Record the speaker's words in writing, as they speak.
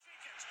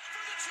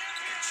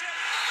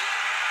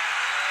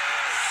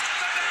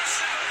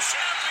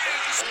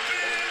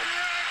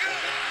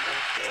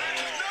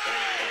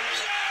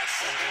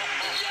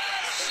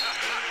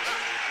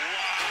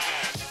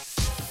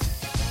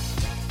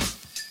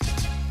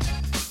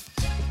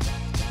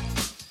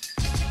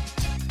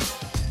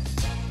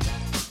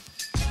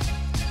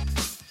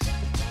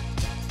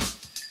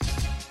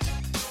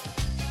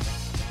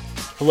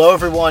Hello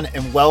everyone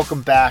and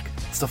welcome back.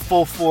 It's the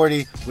Full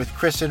 40 with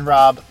Chris and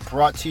Rob,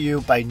 brought to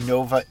you by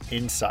Nova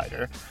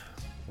Insider.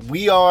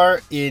 We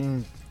are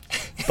in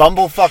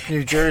Bumblefuck,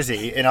 New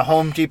Jersey, in a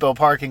Home Depot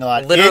parking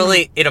lot.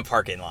 Literally in a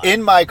parking lot.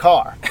 In my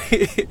car.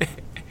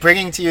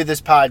 Bringing to you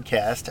this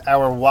podcast.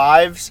 Our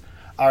wives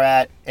are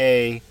at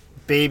a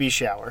baby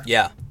shower.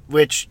 Yeah.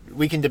 Which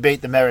we can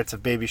debate the merits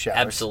of baby showers.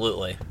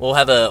 Absolutely. We'll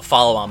have a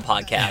follow-on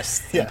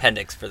podcast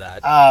appendix for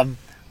that.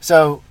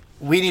 So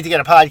we need to get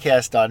a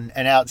podcast done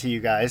and out to you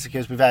guys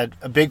because we've had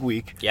a big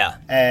week. Yeah.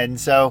 And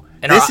so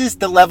this is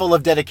the level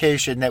of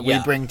dedication that we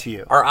bring to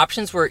you. Our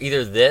options were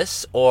either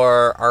this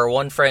or our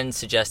one friend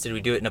suggested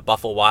we do it in a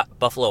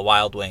Buffalo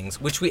Wild Wings,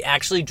 which we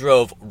actually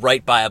drove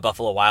right by a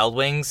Buffalo Wild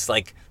Wings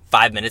like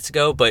 5 minutes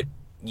ago, but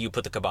you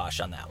put the kibosh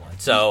on that one.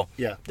 So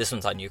this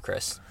one's on you,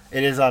 Chris.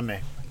 It is on me.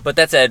 But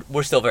that said,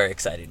 we're still very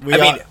excited.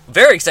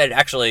 Very excited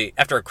actually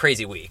after a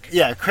crazy week.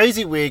 Yeah,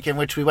 crazy week in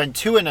which we went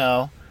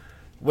 2-0,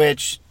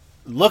 which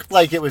looked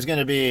like it was going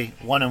to be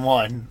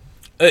 1-1.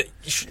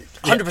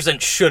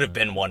 100% should have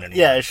been 1-1.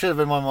 Yeah, it should have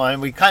been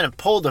 1-1. We kind of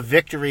pulled a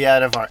victory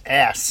out of our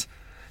ass.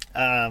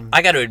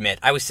 I got to admit,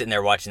 I was sitting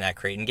there watching that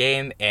Creighton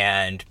game,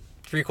 and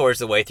 3/4 of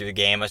the way through the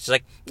game, I was just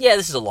like, yeah,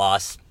 this is a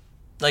loss.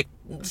 Like,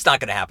 it's not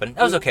going to happen.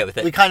 I was okay with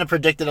it. We kind of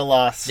predicted a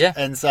loss. Yeah.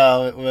 And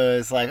so it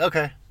was like,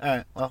 okay, all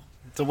right, well,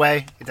 it's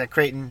away. It's at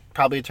Creighton,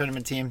 probably a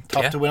tournament team.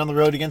 Tough to win on the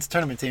road against a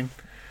tournament team.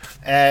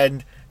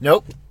 And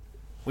nope.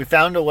 We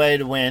found a way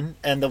to win,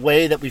 and the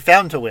way that we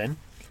found to win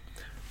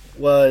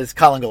was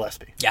Colin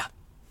Gillespie. Yeah,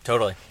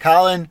 totally.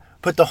 Colin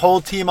put the whole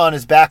team on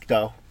his back,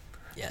 though,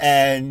 yes.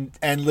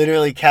 and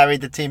literally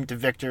carried the team to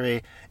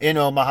victory in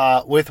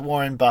Omaha with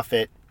Warren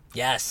Buffett.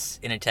 Yes,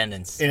 in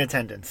attendance.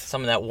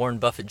 Some of that Warren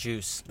Buffett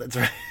juice. That's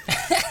right.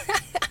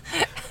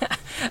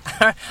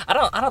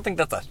 I don't think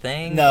that's a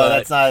thing. No,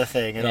 that's not a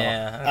thing at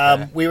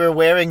all. Okay. We were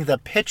wearing the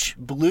pitch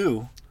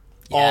blue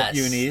alt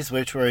unis,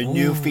 which were a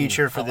new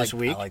feature for this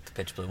week. I like the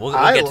pitch blue. We'll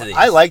get to these.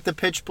 I like the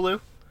pitch blue.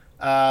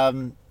 I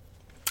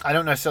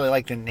don't necessarily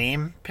like the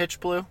name pitch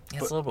blue. Yeah,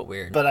 it's a little bit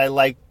weird. But I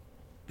like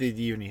the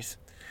unis.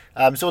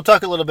 So we'll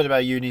talk a little bit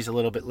about unis a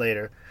little bit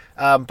later.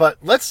 But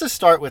let's just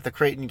start with the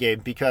Creighton game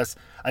because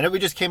I know we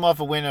just came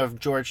off a win of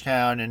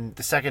Georgetown, and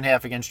the second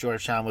half against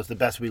Georgetown was the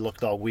best we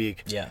looked all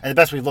week. Yeah. And the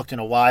best we've looked in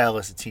a while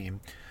as a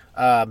team.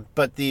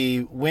 But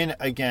the win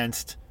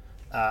against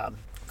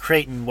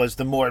Creighton was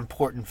the more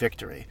important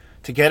victory.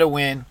 To get a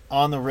win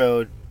on the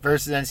road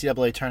versus an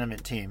NCAA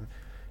tournament team,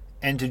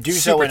 and to do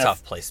so in a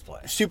tough place to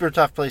play. Super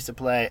tough place to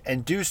play,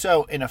 and do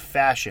so in a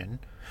fashion.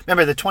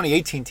 Remember, the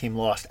 2018 team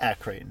lost at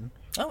Creighton.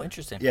 Oh,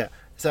 interesting. Yeah.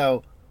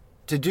 So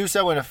to do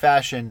so in a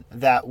fashion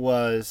that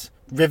was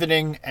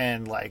riveting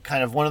and like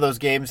kind of one of those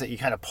games that you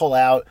kind of pull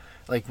out.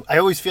 Like I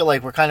always feel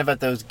like we're kind of at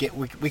those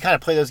we kind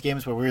of play those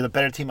games where we're the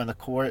better team on the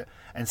court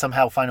and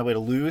somehow find a way to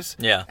lose.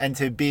 Yeah. And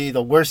to be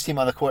the worst team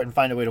on the court and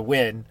find a way to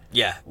win.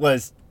 Yeah.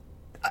 Was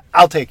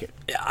I'll take it.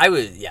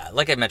 Yeah,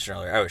 like I mentioned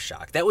earlier, I was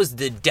shocked. That was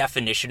the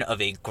definition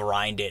of a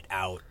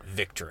grind-it-out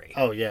victory.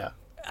 Oh, yeah.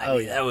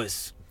 That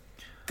was,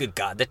 good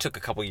God, that took a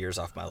couple years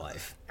off my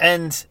life.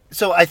 And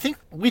so I think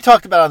we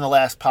talked about it on the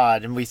last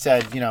pod, and we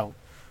said,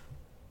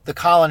 the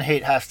Colin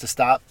hate has to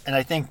stop, and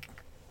I think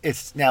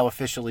it's now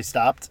officially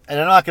stopped. And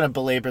I'm not going to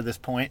belabor this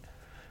point,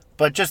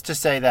 but just to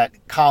say that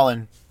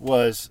Colin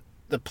was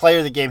the player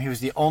of the game. He was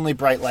the only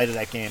bright light of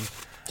that game.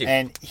 Dude.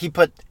 And he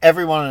put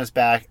everyone on his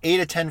back, 8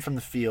 of 10 from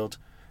the field.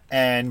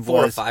 And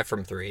 4 or 5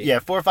 from 3. Yeah,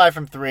 4 or 5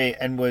 from 3,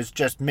 and was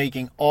just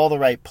making all the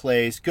right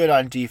plays, good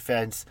on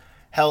defense,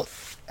 held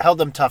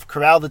them tough,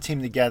 corralled the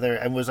team together,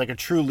 and was like a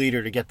true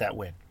leader to get that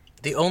win.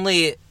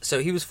 So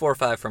he was 4 or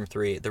 5 from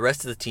 3. The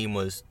rest of the team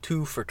was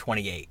 2 for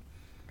 28.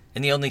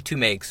 And the only 2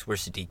 makes were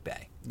Sadiq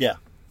Bey. Yeah.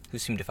 Who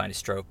seemed to find a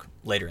stroke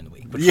later in the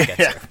week, which we'll get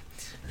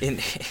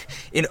to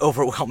in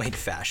overwhelming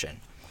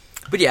fashion.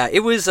 But yeah, it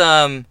was,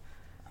 that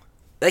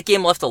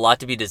game left a lot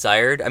to be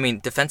desired. I mean,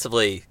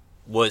 defensively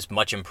was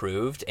much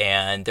improved,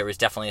 and there was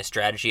definitely a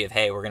strategy of,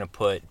 hey, we're going to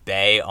put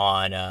Bey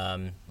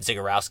on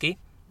Zagorowski.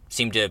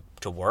 Seemed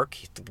to work.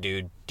 The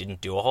dude didn't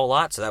do a whole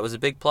lot, so that was a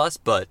big plus.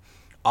 But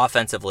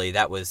offensively,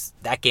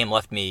 that game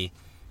left me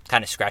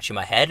kind of scratching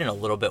my head and a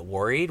little bit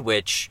worried,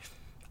 which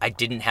I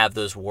didn't have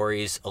those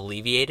worries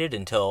alleviated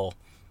until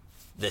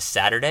this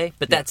Saturday.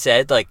 But that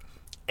said,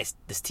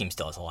 this team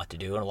still has a lot to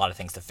do and a lot of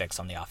things to fix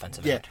on the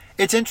offensive end.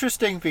 It's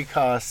interesting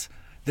because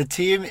the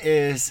team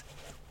is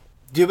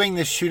doing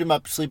this shoot 'em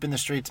up, sleep in the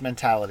streets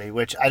mentality,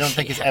 which I don't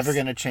think is ever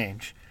going to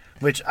change,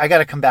 which I got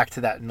to come back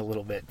to that in a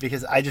little bit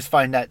because I just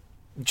find that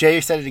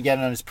Jay said it again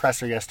on his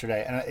presser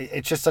yesterday, and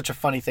it's just such a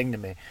funny thing to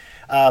me.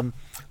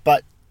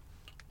 But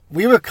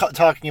we were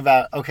talking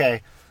about,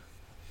 okay,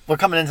 we're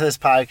coming into this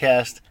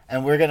podcast,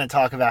 and we're going to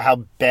talk about how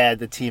bad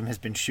the team has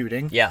been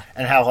shooting. Yeah.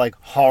 And how, like,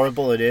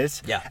 horrible it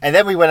is. Yeah. And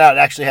then we went out and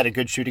actually had a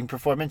good shooting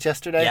performance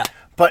yesterday. Yeah.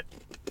 But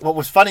what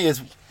was funny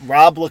is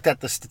Rob looked at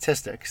the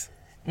statistics.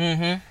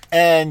 Mm-hmm.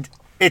 And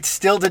it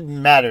still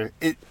didn't matter.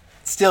 It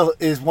still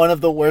is one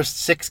of the worst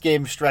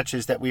 6-game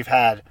stretches that we've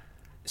had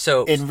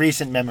in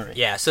recent memory.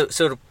 Yeah, so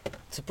to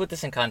put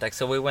this in context,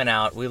 so we went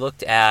out, we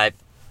looked at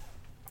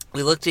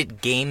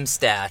game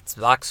stats,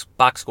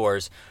 box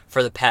scores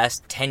for the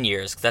past 10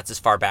 years, because that's as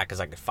far back as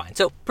I could find.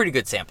 So pretty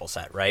good sample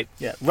set, right?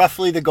 Yeah,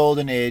 roughly the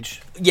golden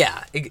age.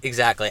 Yeah,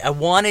 exactly. I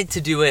wanted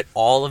to do it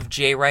all of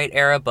Jay Wright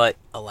era, but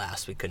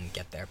alas, we couldn't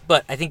get there.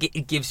 But I think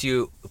it gives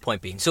you a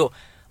point being. So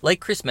like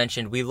Chris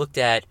mentioned, we looked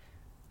at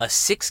a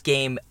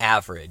 6-game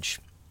average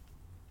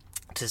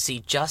to see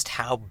just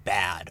how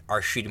bad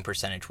our shooting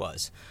percentage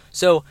was.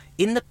 So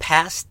in the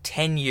past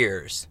 10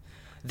 years,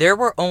 there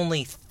were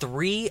only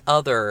 3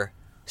 other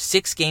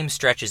 6-game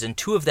stretches, and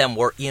 2 of them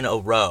were in a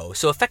row.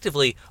 So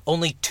effectively,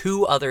 only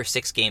 2 other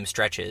 6-game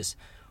stretches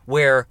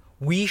where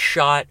we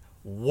shot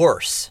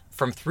worse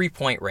from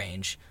 3-point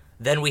range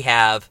than we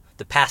have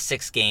the past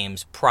 6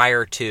 games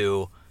prior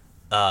to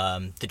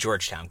the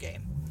Georgetown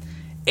game.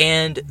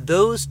 And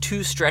those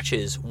 2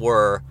 stretches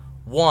were,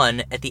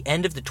 one, at the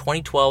end of the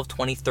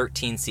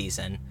 2012-2013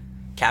 season,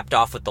 capped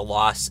off with the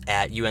loss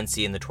at UNC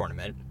in the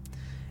tournament.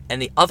 And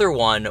the other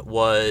one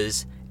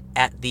was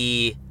at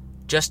the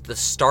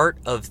start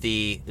of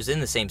it was in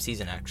the same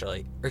season,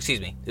 actually. Or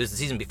excuse me, it was the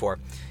season before.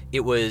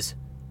 It was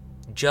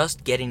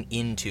just getting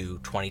into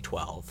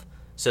 2012.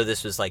 So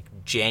this was like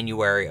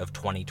January of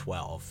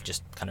 2012,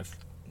 just kind of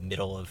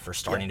middle of for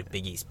starting to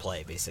Big East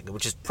play, basically,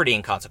 which is pretty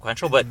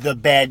inconsequential. But the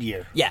bad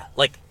year. Yeah,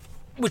 like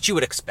what you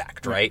would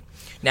expect, right?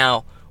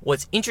 Now,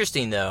 what's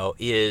interesting, though,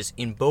 is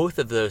in both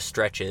of those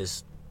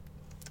stretches,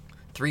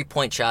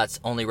 3-point shots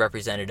only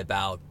represented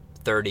about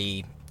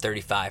 35%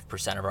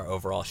 of our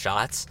overall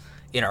shots.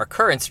 In our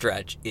current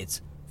stretch,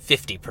 it's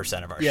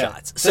 50% of our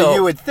shots. So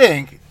you would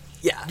think,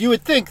 yeah,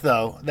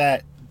 though,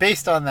 that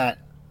based on that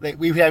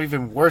we would have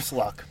even worse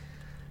luck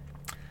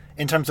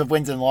in terms of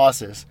wins and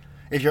losses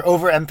if you're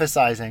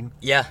overemphasizing,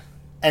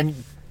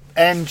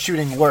 and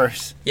shooting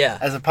worse,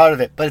 as a part of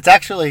it. But it's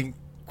actually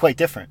quite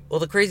different. Well,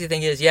 the crazy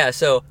thing is,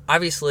 so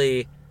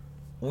obviously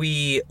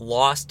we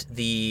lost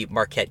the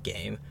Marquette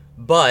game,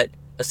 but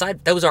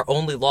that was our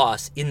only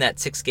loss in that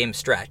 6-game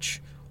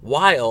stretch.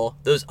 While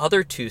those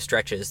other 2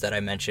 stretches that I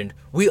mentioned,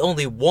 we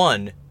only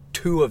won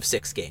 2 of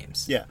 6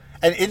 games. Yeah.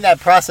 And in that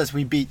process,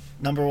 we beat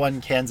number 1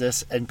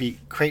 Kansas and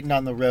beat Creighton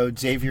on the road,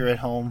 Xavier at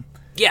home.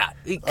 Yeah,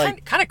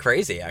 kind of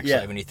crazy,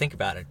 actually, when you think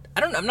about it.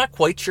 I'm not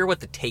quite sure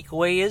what the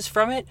takeaway is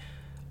from it,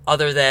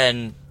 other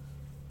than,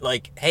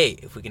 like, hey,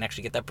 if we can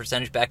actually get that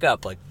percentage back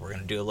up, like, we're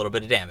going to do a little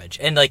bit of damage.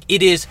 And, like,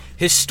 it is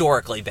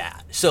historically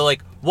bad. So,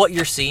 like, what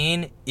you're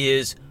seeing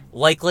is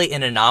likely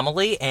an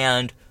anomaly,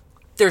 and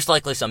there's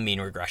likely some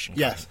mean regression.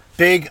 Yes.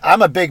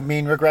 I'm a big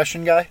mean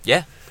regression guy.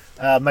 Yeah.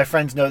 My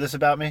friends know this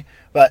about me,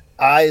 but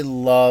I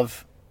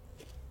love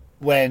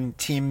when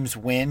teams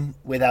win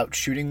without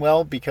shooting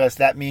well, because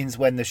that means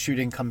when the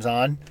shooting comes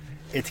on,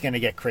 it's going to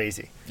get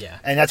crazy. Yeah.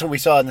 And that's what we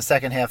saw in the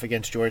second half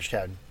against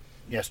Georgetown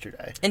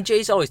yesterday. And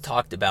Jay's always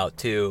talked about,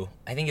 too,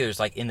 I think it was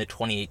like in the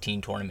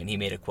 2018 tournament, he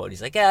made a quote.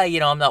 He's like,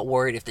 I'm not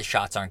worried if the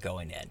shots aren't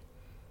going in.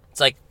 It's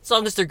like, as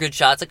long as they're good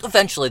shots, like,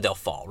 eventually they'll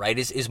fall, right,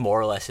 is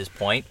more or less his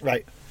point.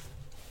 Right.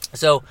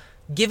 So,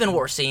 given what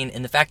we're seeing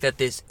and the fact that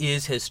this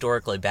is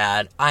historically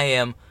bad, I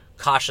am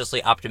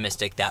cautiously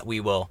optimistic that we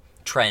will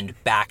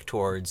trend back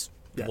towards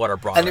what our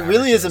broader And it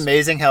really is averages.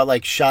 amazing how,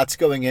 like, shots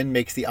going in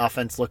makes the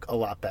offense look a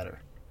lot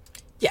better.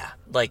 Yeah,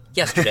 like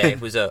yesterday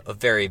was a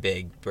very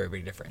big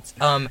difference.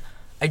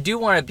 I do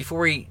want to, before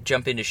we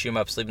jump into shoot 'em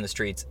up, sleep in the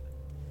streets,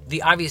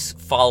 the obvious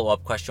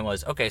follow-up question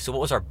was, okay, so what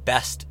was our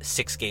best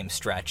 6-game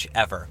stretch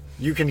ever?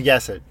 You can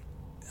guess it.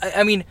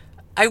 I mean,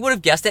 I would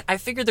have guessed it. I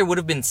figured there would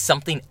have been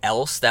something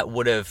else that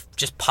would have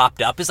just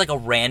popped up as like a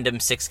random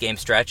 6-game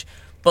stretch.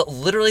 But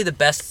literally the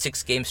best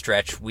 6-game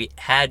stretch we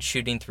had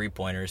shooting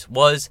 3-pointers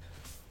was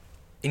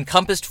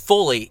encompassed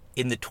fully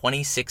in the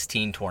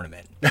 2016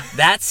 tournament.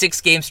 That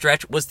 6-game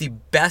stretch was the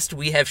best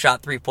we have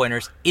shot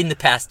 3-pointers in the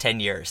past 10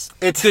 years.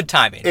 It's good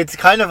timing. It's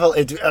kind of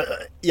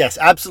yes,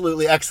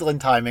 absolutely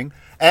excellent timing.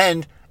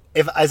 And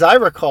as I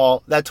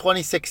recall, that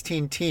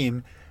 2016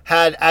 team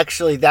had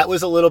actually, that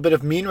was a little bit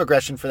of mean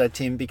regression for that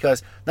team,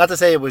 because not to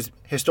say it was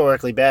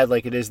historically bad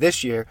like it is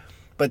this year,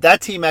 but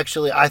that team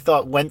actually, I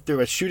thought, went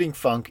through a shooting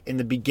funk in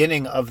the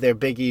beginning of their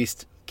Big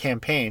East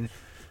campaign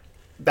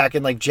back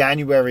in like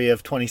January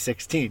of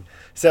 2016.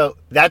 So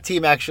that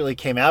team actually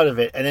came out of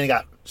it and then it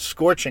got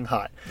scorching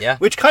hot. Yeah.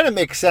 Which kind of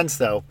makes sense,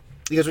 though,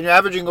 because when you're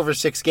averaging over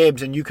 6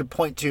 games, and you could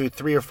point to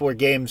 3 or 4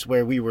 games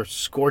where we were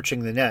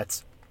scorching the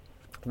nets,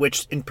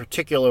 which in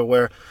particular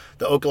were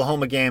the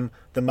Oklahoma game,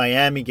 the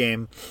Miami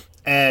game,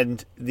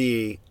 and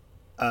the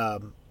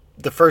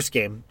first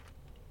game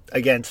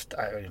against,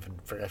 I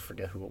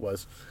forget who it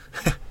was.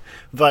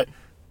 But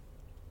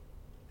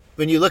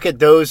when you look at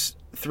those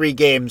 3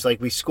 games, like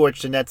we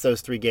scorched the nets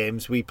those 3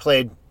 games. We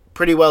played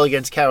pretty well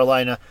against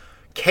Carolina.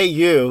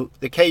 The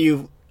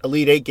KU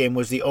Elite Eight game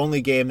was the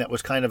only game that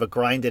was kind of a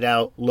grinded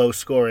out, low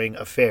scoring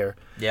affair.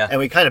 Yeah. And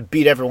we kind of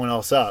beat everyone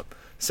else up.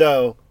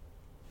 So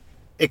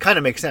it kind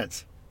of makes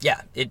sense.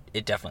 Yeah,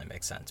 it definitely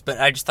makes sense. But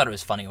I just thought it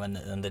was funny when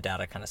the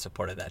data kind of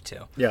supported that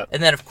too. Yeah.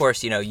 And then, of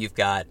course, you've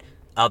got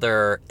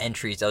other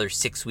entries, other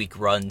 6-week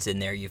runs in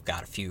there. You've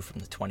got a few from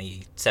the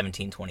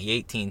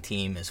 2017-2018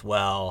 team as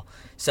well.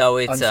 So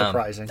it's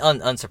unsurprising.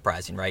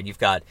 Unsurprising, right? You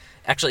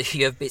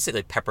have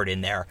basically peppered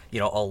in there, a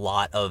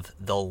lot of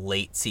the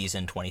late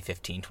season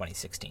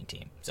 2015-2016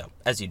 team. So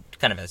as you'd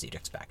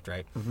expect,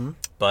 right? Mm-hmm.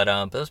 But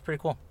it was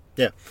pretty cool.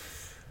 Yeah.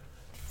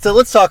 So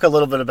let's talk a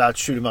little bit about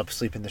shoot 'em up,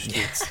 sleep in the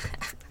streets.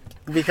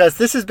 Because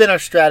this has been our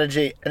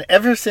strategy, and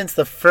ever since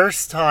the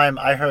first time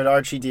I heard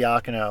Archie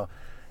Diacono,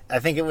 I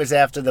think it was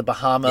after the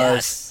Bahamas.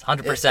 Yes,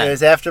 100%. It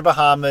was after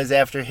Bahamas,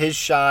 after his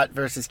shot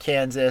versus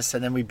Kansas,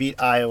 and then we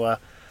beat Iowa.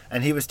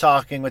 And he was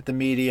talking with the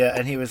media,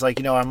 and he was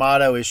like, our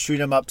motto is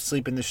shoot 'em up,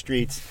 sleep in the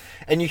streets.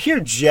 And you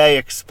hear Jay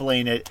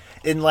explain it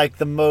in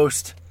the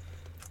most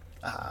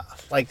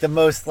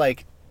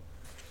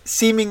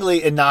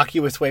seemingly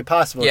innocuous way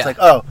possible. Yeah. It's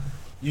like,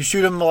 you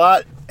shoot them a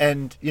lot,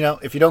 and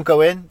if you don't go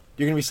in,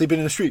 you're going to be sleeping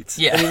in the streets.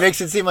 Yeah. And he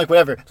makes it seem like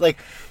whatever.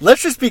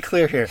 Let's just be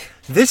clear here.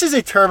 This is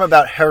a term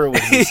about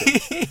heroin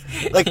usage.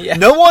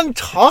 No one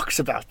talks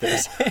about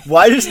this.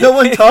 Why does no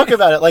one talk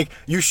about it?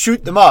 You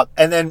shoot them up,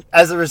 and then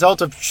as a result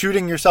of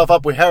shooting yourself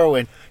up with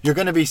heroin, you're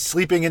going to be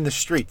sleeping in the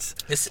streets.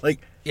 That's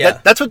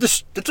what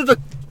the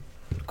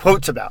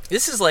quote's about.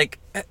 This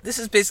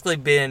has basically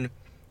been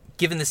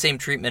given the same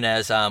treatment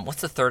as,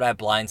 what's the Third Eye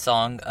Blind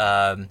song?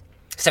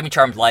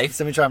 Semi-Charmed Life.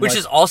 Semi-Charmed Which Life.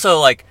 is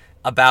also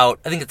about,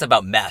 I think it's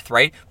about meth,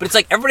 right? But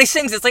it's everybody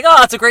sings, it's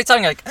it's a great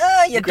song.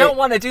 You're don't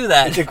want to do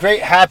that. It's a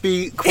great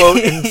happy quote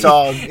and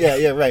song.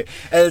 Yeah, right.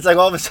 And it's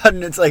all of a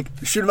sudden it's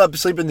shoot them up,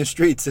 sleep in the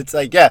streets. It's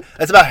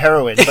that's about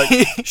heroin.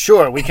 But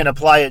sure, we can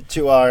apply it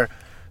to our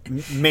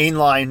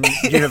mainline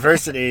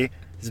university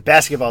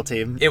basketball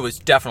team. It was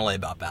definitely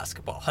about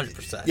basketball,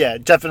 100%. Yeah,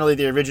 definitely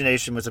the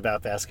origination was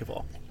about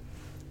basketball.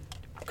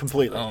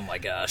 Completely. Oh my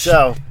gosh.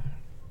 So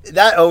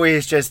that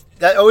always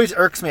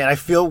irks me, and I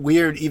feel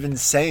weird even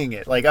saying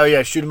it.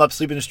 Shoot 'em up,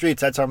 sleep in the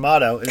streets. That's our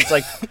motto. And it's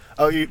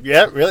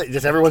yeah, really?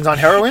 Does everyone's on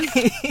heroin?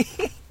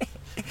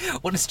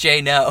 What does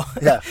Jay know?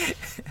 Yeah.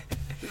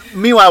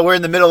 Meanwhile, we're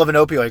in the middle of an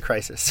opioid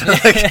crisis.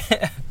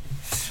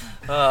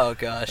 Oh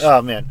gosh.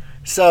 Oh man.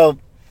 So,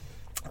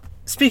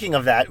 speaking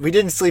of that, we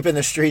didn't sleep in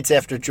the streets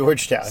after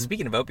Georgetown.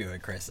 Speaking of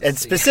opioid crisis, and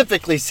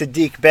specifically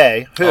Sadiq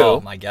Bey, who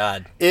oh my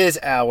god, is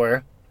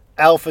our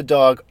alpha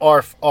dog,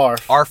 arf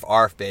arf, arf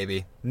arf,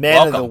 baby.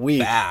 Man of the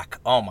week. Back.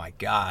 Oh my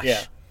gosh.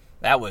 Yeah.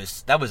 That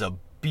was a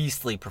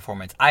beastly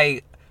performance.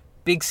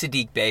 Big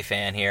Sadiq Bey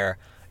fan here.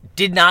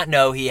 Did not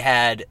know he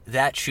had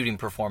that shooting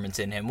performance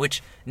in him,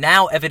 which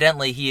now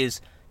evidently he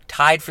is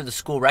tied for the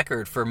school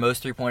record for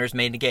most 3-pointers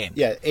made in a game.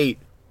 Yeah, 8.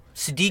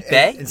 Sadiq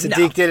Bey? And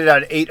Sadiq did it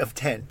on 8 of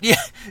 10.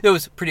 Yeah, it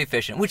was pretty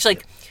efficient. Which,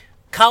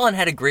 Colin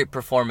had a great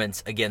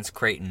performance against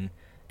Creighton.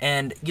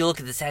 And you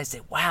look at the stats and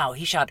say, wow,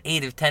 he shot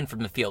 8 of 10 from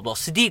the field. Well,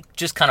 Sadiq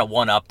just kind of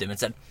one-upped him and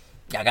said,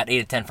 yeah, I got 8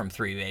 of 10 from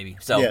 3, baby.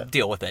 So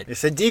deal with it.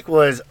 Sadiq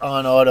was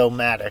on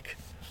automatic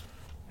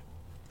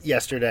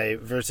yesterday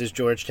versus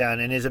Georgetown,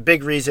 and is a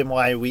big reason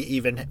why we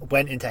even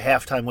went into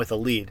halftime with a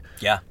lead.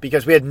 Yeah.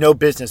 Because we had no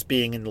business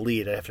being in the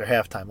lead after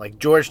halftime.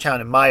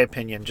 Georgetown, in my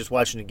opinion, just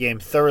watching the game,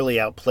 thoroughly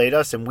outplayed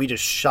us, and we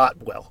just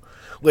shot well.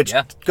 Which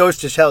goes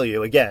to tell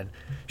you, again,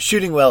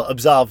 shooting well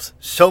absolves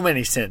so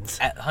many sins.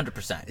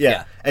 100%.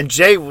 Yeah. And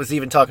Jay was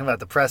even talking about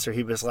the presser.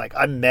 He was like,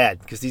 I'm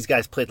mad because these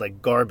guys played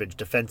like garbage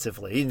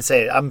defensively. He didn't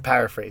say it. I'm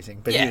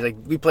paraphrasing. But he was like,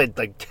 we played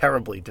like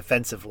terribly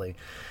defensively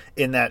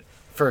in that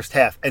first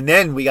half. And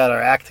then we got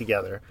our act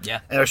together.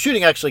 Yeah. And our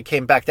shooting actually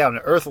came back down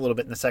to earth a little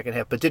bit in the second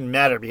half, but didn't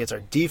matter because our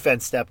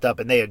defense stepped up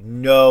and they had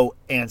no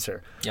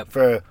answer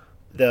for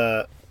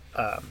the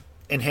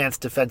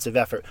enhanced defensive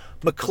effort.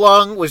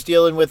 McClung was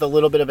dealing with a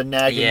little bit of a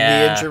nagging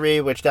knee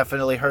injury, which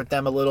definitely hurt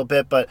them a little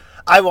bit, but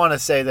I want to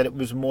say that it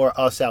was more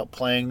us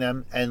outplaying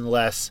them and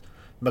less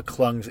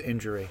McClung's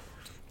injury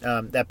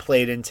that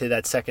played into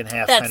that second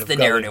half. That's kind of the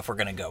narrative we're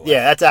going to go with.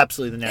 Yeah, that's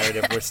absolutely the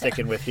narrative we're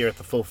sticking with here at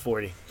the full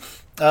 40.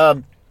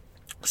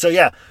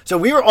 So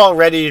we were all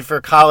ready for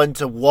Colin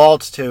to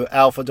waltz to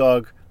Alpha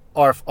Dog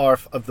Arf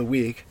Arf of the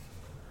week,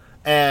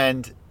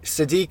 and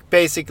Sadiq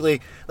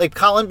basically,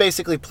 Colin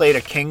basically played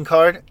a king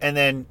card, and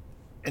then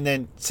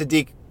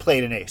Sadiq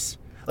played an ace.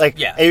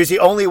 It was the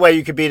only way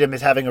you could beat him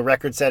is having a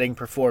record-setting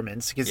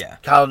performance, because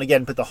Colin,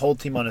 again, put the whole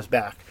team on his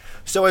back.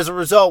 So as a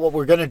result, what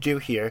we're going to do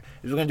here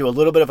is we're going to do a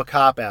little bit of a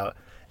cop-out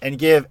and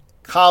give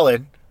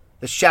Colin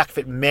the Shaq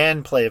Fit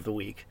Man play of the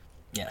week.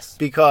 Yes.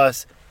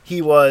 Because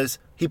he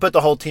put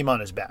the whole team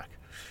on his back.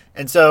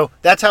 And so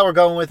that's how we're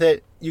going with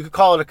it. You could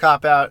call it a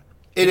cop-out.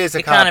 It is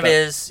a cop-out. It kind of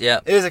is,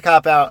 yeah. It is a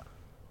cop-out.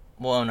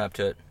 We'll own up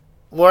to it.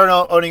 We're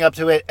owning up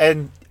to it.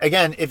 And,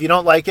 again, if you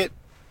don't like it,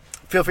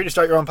 feel free to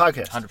start your own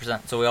podcast.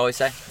 100%. So we always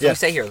say? So we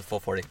say here at the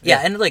Full 40.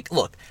 Yeah, and,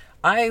 look,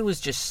 I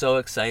was just so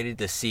excited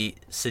to see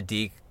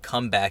Sadiq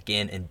come back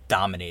in and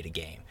dominate a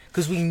game.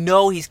 Because we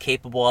know he's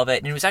capable of it.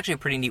 And it was actually a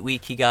pretty neat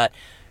week. He got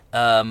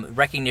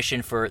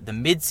recognition for the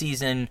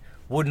midseason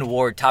Wooden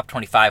Award top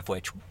 25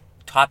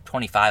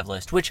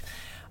 list, which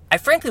I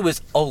frankly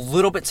was a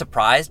little bit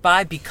surprised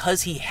by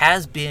because he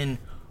has been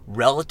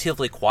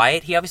relatively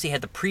quiet. He obviously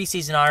had the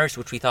preseason honors,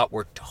 which we thought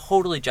were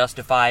totally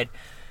justified.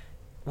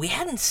 We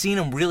hadn't seen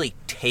him really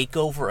take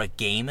over a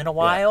game in a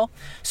while. Yeah.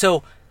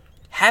 So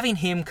having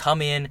him come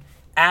in,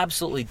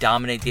 absolutely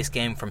dominate this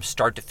game from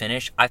start to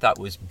finish, I thought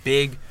was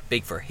big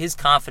for his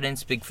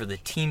confidence, big for the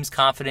team's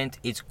confidence.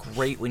 It's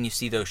great when you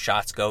see those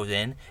shots go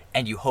in,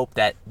 and you hope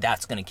that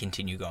that's going to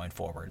continue going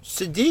forward.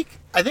 Sadiq,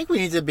 I think we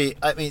need to be,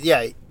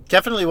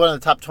 definitely one of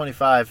the top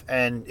 25,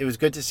 and it was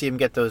good to see him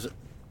get those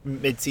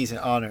mid-season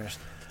honors.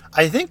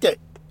 I think that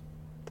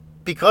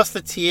because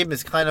the team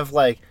is kind of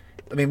like,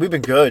 we've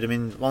been good. We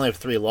only have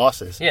 3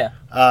 losses. Yeah.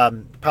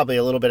 Probably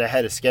a little bit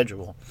ahead of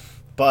schedule.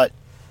 But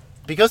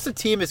because the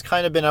team has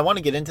kind of been, I want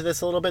to get into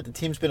this a little bit, the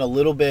team's been a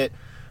little bit,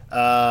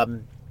 how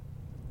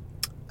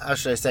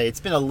should I say, it's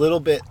been a little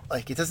bit,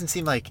 it doesn't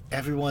seem like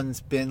everyone's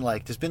been,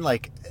 there's been,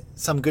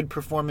 some good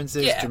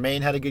performances. Yeah.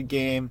 Jermaine had a good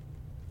game.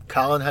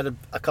 Colin had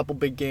a couple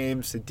big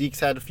games.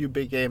 Sadiq's had a few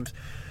big games.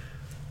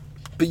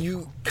 But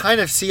you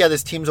kind of see how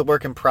this team's a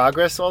work in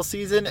progress all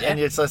season, and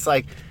it's just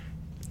are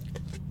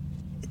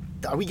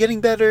we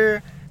getting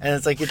better? And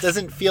it's it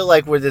doesn't feel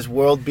like we're this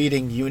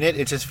world-beating unit.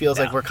 It just feels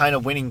like we're kind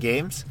of winning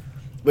games,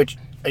 which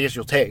I guess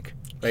you'll take,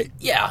 right?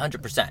 Yeah,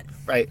 100%.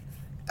 Right.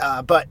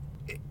 But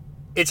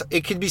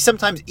it can be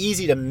sometimes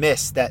easy to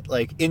miss that,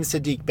 in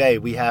Sadiq Bey,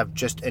 we have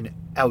just an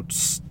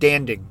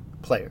outstanding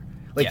player.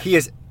 He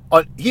is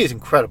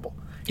incredible.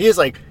 He's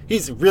a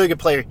really good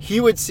player. He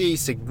would see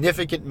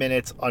significant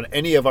minutes on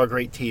any of our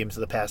great teams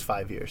of the past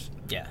 5 years.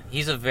 Yeah,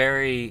 he's a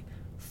very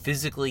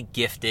physically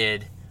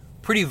gifted,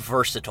 pretty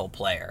versatile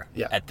player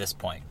at this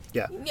point.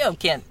 Yeah.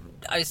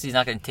 Obviously he's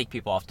not going to take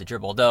people off the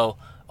dribble, though.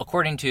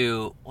 According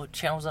to, what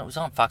channel was that? It was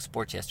on Fox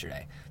Sports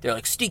yesterday. They're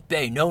Sadiq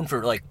Bey, known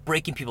for,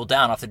 breaking people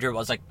down off the dribble. I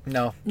was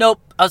no.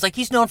 Nope. I was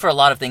he's known for a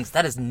lot of things.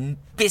 That is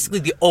basically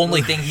the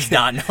only thing he's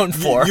not known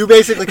for. You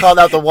basically called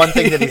out the one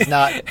thing that he's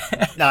not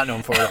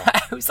known for at all.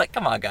 I was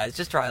come on, guys,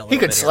 just try a little bit. He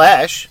could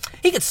slash.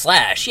 He could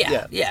slash,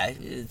 yeah. Yeah,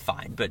 it's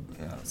fine. But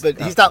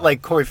he's not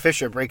like Corey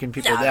Fisher breaking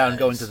people down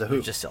going to the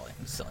hoop. Just silly.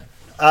 It's silly.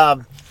 I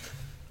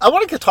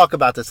wanted to talk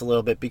about this a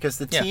little bit because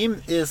the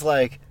team is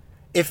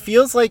it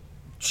feels like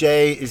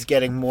Jay is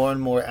getting more and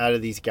more out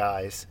of these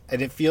guys,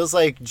 and it feels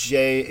like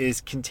Jay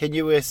is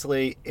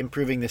continuously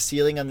improving the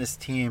ceiling on this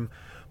team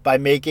by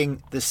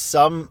making the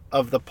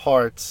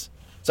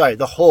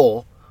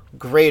whole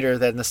greater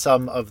than the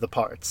sum of the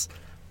parts.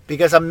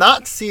 Because I'm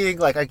not seeing,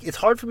 it's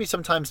hard for me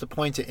sometimes to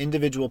point to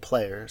individual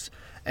players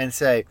and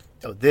say,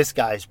 oh, this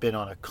guy's been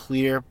on a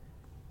clear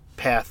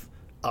path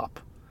up,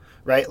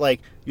 right?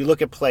 You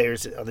look at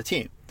players on the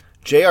team.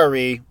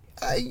 JRE,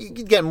 you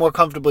get more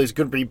comfortable. He's a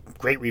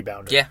great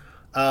rebounder. Yeah.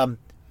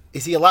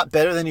 Is he a lot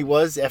better than he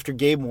was after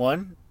game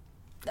 1?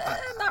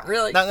 Not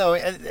really. No.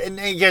 And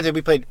again,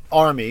 we played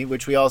Army,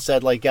 which we all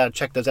said, gotta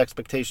check those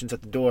expectations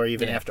at the door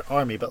even after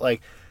Army. But,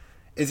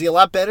 is he a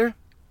lot better?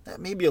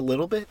 Maybe a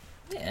little bit.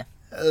 Yeah.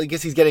 I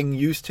guess he's getting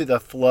used to the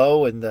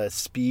flow and the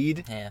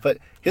speed. Yeah. But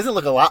he doesn't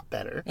look a lot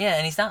better. Yeah,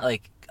 and he's not,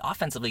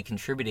 offensively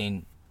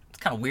contributing. It's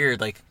kind of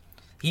weird.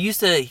 He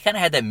kind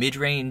of had that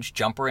mid-range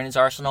jumper in his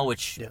arsenal,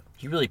 which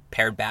he really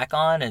pared back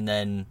on, and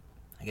then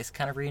I guess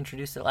kind of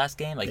reintroduced it last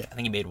game. I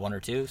think he made 1 or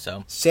 2.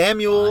 So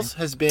Samuels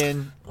has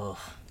been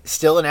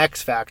still an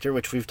X factor,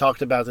 which we've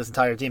talked about this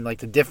entire team. The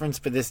difference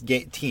for this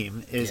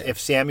team is if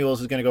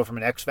Samuels is going to go from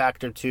an X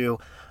factor to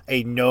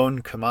a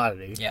known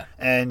commodity. Yeah.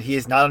 And he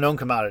is not a known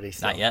commodity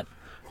still. Not yet.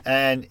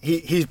 And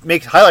he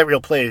makes highlight reel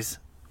plays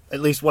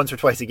at least once or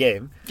twice a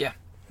game. Yeah.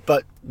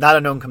 But not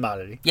a known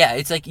commodity. Yeah,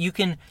 it's you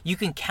can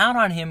count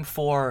on him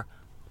for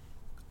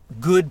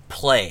good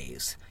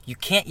plays. You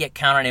can't yet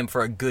count on him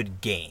for a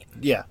good game.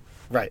 Yeah,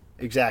 right,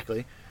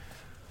 exactly.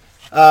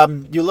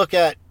 You look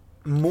at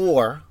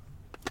Moore,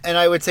 and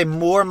I would say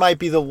Moore might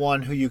be the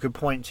one who you could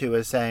point to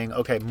as saying,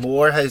 okay,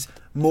 Moore has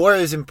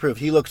improved.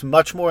 He looks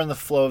much more in the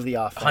flow of the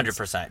offense.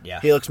 100%, yeah.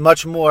 He looks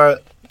much more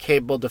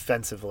capable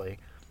defensively.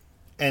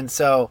 And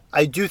so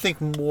I do think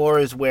Moore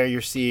is where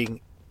you're seeing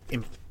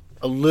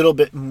a little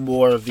bit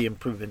more of the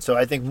improvement. So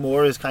I think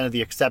Moore is kind of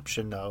the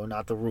exception, though,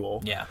 not the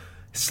rule. Yeah.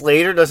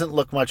 Slater doesn't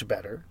look much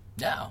better.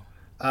 No.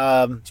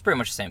 He's pretty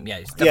much the same. Yeah,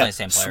 he's definitely the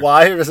same player.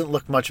 Slider doesn't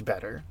look much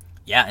better.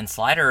 Yeah, and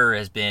Slider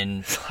has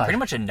been pretty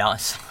much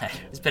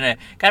it's been a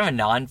kind of a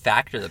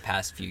non-factor the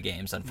past few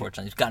games,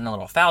 unfortunately. He's gotten a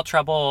little foul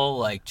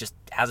trouble, just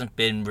hasn't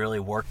been really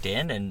worked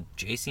in, and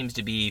Jay seems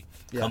to be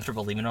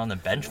comfortable leaving it on the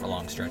bench for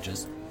long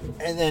stretches.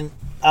 And then,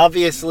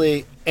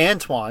 obviously,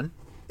 Antoine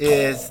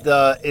is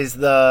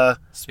the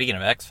speaking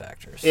of X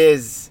factors,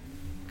 is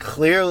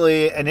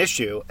clearly an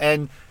issue.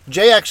 And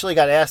Jay actually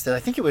got asked, and I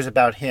think it was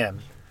about him.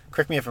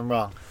 Correct me if I'm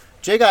wrong.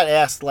 Jay got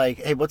asked,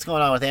 hey, what's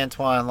going on with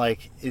Antoine?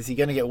 Is he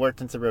going to get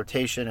worked into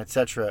rotation,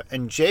 etc.?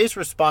 And Jay's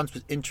response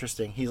was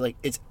interesting.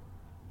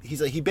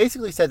 He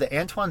basically said that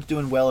Antoine's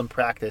doing well in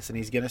practice and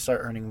he's going to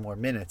start earning more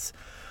minutes.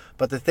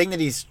 But the thing that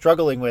he's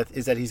struggling with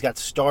is that he's got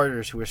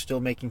starters who are still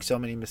making so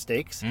many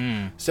mistakes.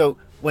 So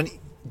when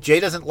Jay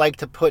doesn't like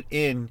to put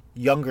in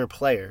younger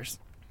players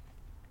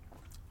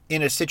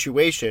in a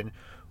situation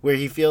where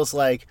he feels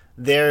like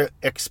they're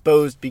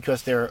exposed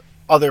because there are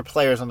other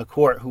players on the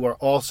court who are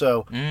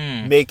also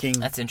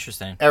making that's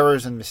interesting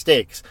errors and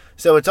mistakes.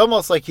 So it's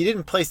almost like he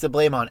didn't place the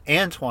blame on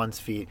Antoine's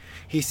feet.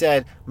 He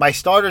said, my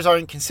starters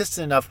aren't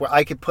consistent enough where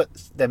I could put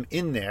them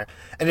in there.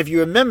 And if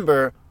you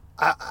remember,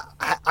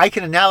 I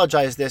can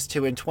analogize this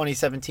to in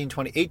 2017,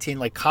 2018,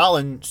 like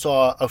Colin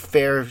saw a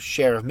fair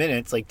share of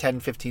minutes, like 10,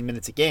 15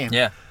 minutes a game.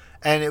 Yeah.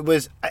 And it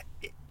was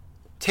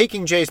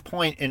taking Jay's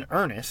point in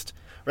earnest,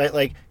 right?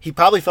 Like he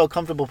probably felt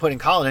comfortable putting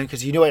Colin in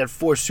because he knew I had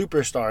 4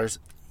 superstars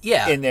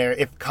in there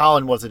if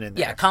Colin wasn't in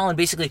there. Yeah, Colin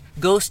basically,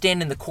 go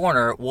stand in the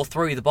corner, we'll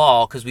throw you the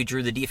ball because we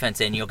drew the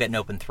defense in, you'll get an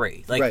open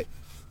 3. Like, right.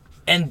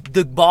 And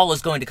the ball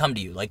is going to come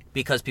to you, like,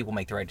 because people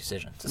make the right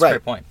decisions. That's a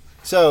great point.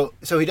 So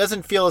he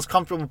doesn't feel as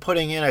comfortable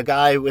putting in a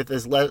guy with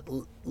as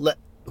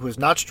who's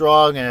not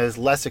strong and has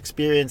less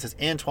experience as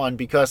Antoine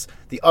because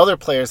the other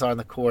players on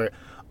the court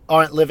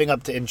aren't living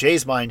up to, in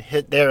Jay's mind,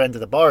 hit their end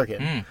of the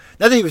bargain.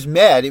 Not that he was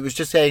mad. He was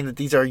just saying that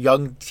these are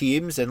young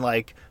teams, and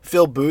like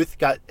Phil Booth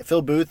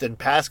and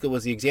Pascal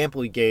was the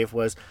example he gave,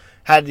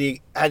 had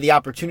the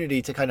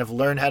opportunity to kind of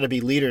learn how to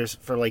be leaders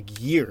for like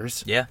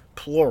years,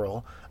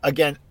 plural,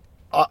 again,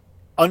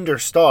 under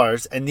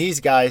stars, and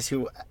these guys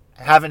who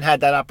haven't had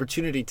that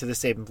opportunity to the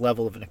same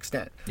level of an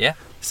extent. Yeah.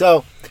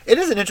 So it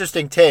is an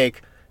interesting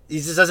take. He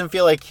just doesn't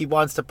feel like he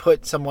wants to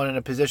put someone in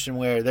a position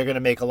where they're going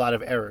to make a lot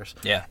of errors.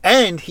 Yeah.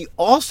 And he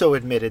also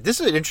admitted,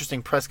 this is an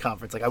interesting press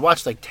conference. Like I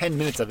watched like 10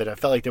 minutes of it. I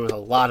felt like there was a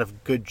lot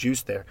of good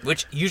juice there.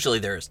 Which usually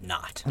there's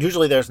not.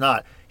 Usually there's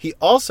not. He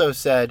also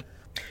said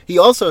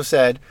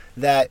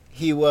that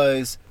he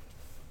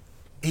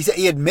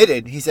said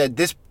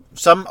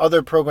some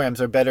other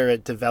programs are better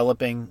at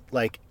developing,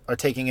 like, are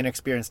taking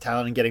inexperienced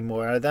talent and getting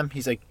more out of them.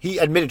 He's like, he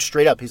admitted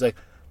straight up, he's like,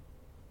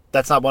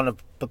 that's not one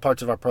of the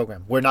parts of our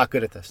program. We're not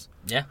good at this.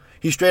 Yeah.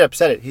 He straight up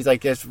said it. He's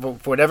like, for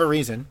whatever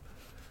reason,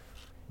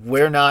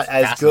 we're not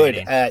as good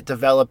at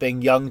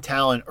developing young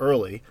talent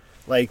early.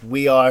 Like,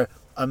 we are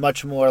a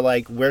much more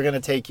like, we're going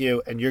to take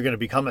you and you're going to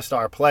become a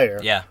star player.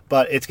 Yeah.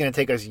 But it's going to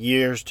take us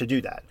years to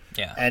do that.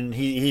 Yeah. And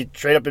he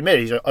straight up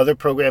admitted, he's like, other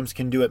programs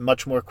can do it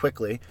much more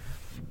quickly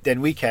than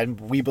we can.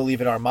 We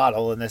believe in our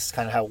model, and this is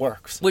kind of how it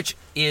works. Which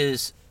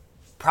is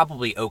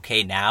probably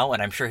okay now,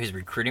 and I'm sure his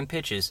recruiting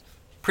pitch is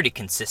pretty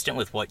consistent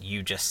with what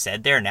you just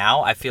said there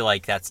now. I feel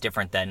like that's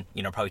different than,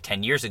 probably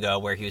 10 years ago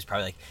where he was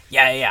probably like,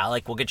 yeah,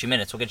 like, we'll get you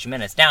minutes.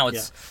 Now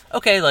it's,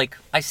 okay, like,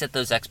 I set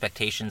those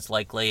expectations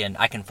likely, and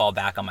I can fall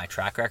back on my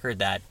track record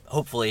that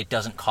hopefully it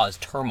doesn't cause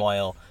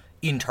turmoil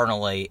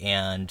internally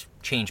and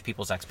change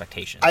people's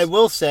expectations. I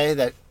will say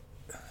that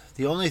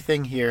the only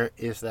thing here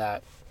is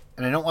that,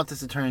 and I don't want this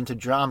to turn into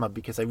drama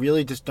because I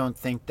really just don't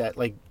think that,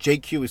 like,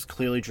 JQ is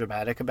clearly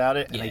dramatic about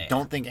it, and I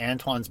don't think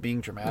Antoine's being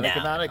dramatic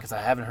about it because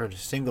I haven't heard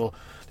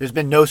there's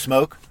been no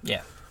smoke.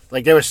 Yeah.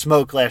 Like, there was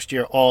smoke last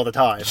year all the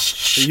time.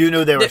 So you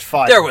knew there was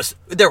fire.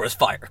 There was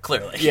fire,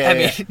 clearly. Yeah, I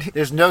mean,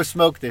 there's no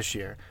smoke this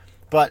year.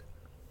 But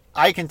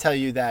I can tell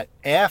you that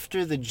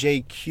after the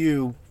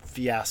JQ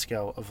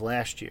fiasco of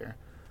last year,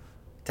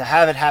 to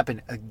have it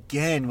happen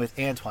again with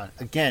Antoine,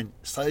 again,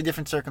 slightly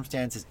different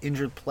circumstances,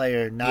 injured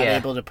player, not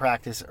able to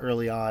practice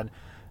early on,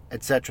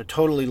 etc.,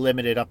 totally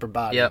limited upper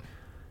body. Yep.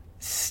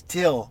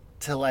 Still,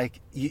 to like,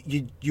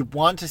 you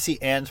want to see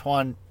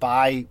Antoine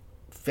by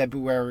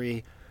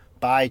February,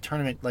 by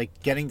tournament,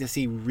 like getting to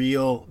see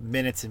real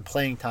minutes and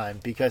playing time,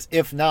 because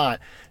if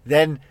not,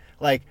 then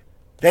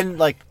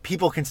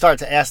people can start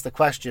to ask the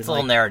question. It's a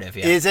little narrative,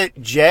 Is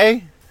it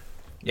Jay?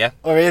 Yeah.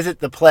 Or is it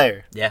the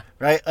player? Yeah.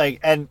 Right?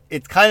 Like, and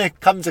it kind of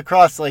comes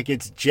across like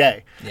it's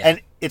Jay. Yeah.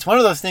 And it's one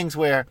of those things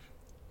where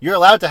you're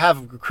allowed to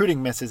have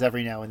recruiting misses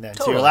every now and then.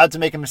 Totally. So you're allowed to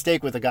make a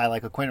mistake with a guy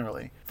like a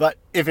Quinterly. But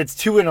if it's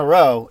 2 in a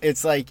row,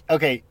 it's like,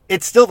 okay,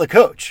 it's still the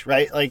coach,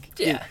 right? Like,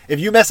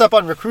 if you mess up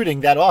on recruiting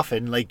that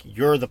often, like,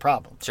 you're the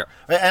problem. Sure.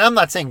 Right? And I'm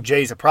not saying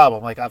Jay's a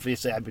problem. Like,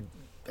 obviously,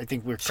 I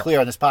think we're clear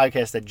on this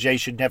podcast that Jay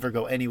should never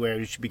go anywhere.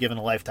 He should be given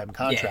a lifetime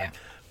contract.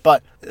 Yeah.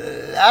 But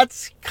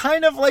that's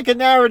kind of like a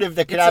narrative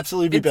that could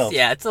absolutely be built.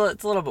 Yeah, it's a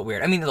little bit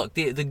weird. I mean, look,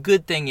 the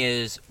good thing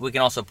is we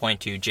can also point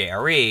to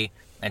JRE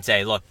and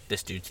say, look,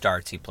 this dude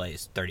starts, he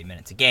plays 30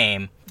 minutes a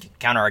game.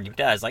 Counter-argument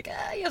does, like,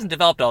 he hasn't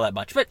developed all that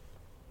much. But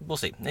we'll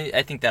see.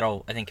 I think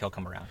he'll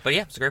come around. But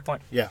yeah, it's a great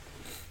point. Yeah.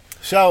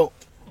 So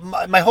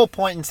my whole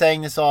point in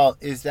saying this all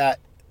is that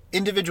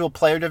individual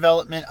player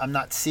development, I'm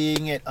not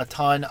seeing it a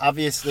ton.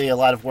 Obviously, a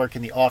lot of work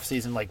in the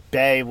offseason. Like,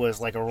 Bay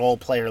was like a role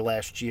player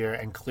last year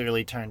and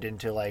clearly turned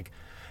into, like,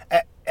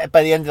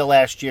 by the end of the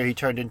last year, he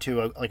turned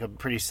into a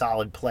pretty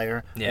solid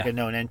player, like a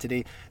known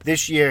entity.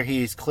 This year,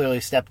 he's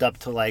clearly stepped up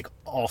to, like,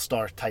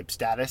 all-star type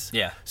status.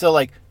 Yeah. So,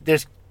 like,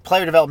 there's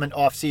player development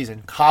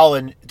off-season.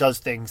 Colin does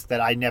things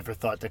that I never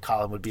thought that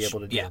Colin would be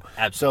able to do. Yeah,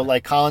 absolutely. So,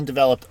 like, Colin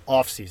developed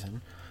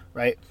off-season,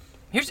 right?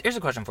 Here's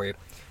a question for you.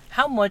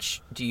 How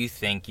much do you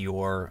think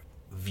your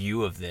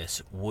view of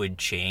this would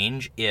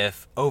change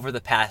if over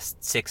the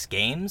past 6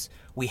 games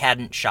we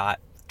hadn't shot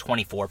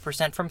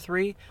 24% from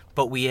 3,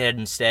 but we had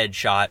instead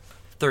shot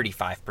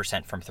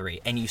 35% from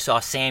 3. And you saw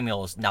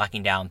Samuels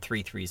knocking down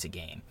 3 threes a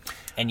game.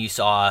 And you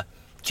saw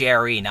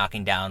Jerry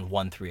knocking down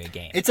 1 3 a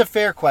game. It's a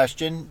fair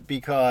question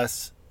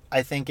because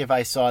I think if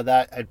I saw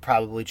that, I'd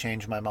probably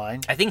change my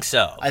mind. I think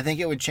so. I think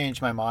it would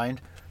change my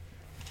mind.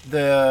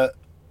 The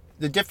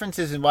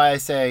differences in why I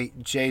say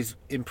Jay's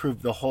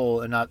improved the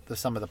whole and not the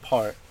sum of the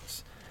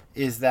parts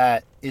is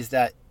that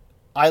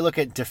I look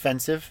at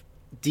defense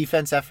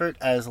effort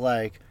as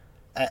like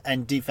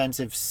and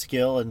defensive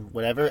skill and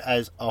whatever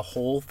as a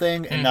whole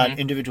thing and not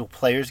individual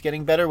players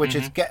getting better, which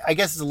is, I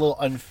guess, is a little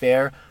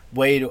unfair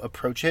way to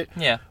approach it.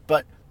 Yeah.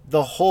 But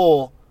the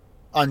whole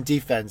on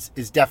defense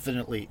is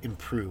definitely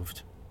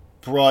improved,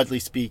 broadly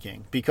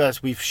speaking,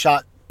 because we've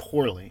shot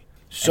poorly,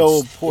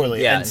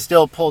 poorly, and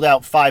still pulled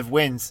out 5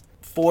 wins,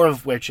 4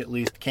 of which at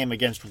least came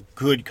against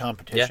good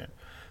competition.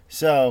 Yeah.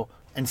 So,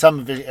 and some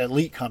of it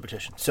elite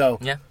competition. So,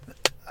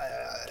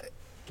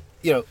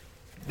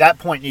 that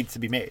point needs to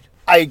be made.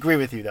 I agree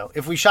with you though.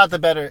 If we shot the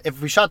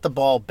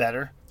ball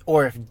better,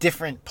 or if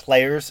different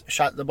players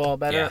shot the ball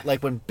better,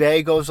 like when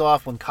Bay goes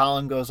off, when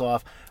Colin goes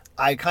off,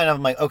 I kind of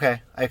am like,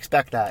 okay, I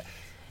expect that.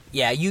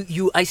 Yeah,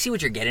 I see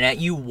what you're getting at.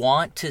 You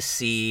want to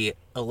see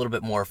a little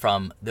bit more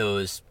from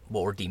those,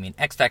 what we're deeming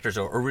X factors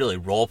or really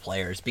role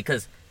players,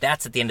 because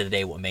that's at the end of the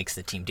day what makes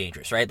the team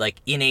dangerous, right? Like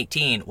in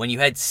 18, when you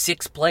had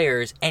 6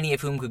 players, any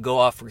of whom could go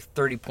off for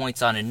 30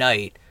 points on a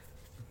night,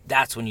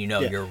 that's when you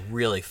know you're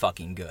really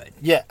fucking good.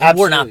 Yeah, and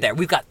absolutely. we're not there.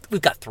 We've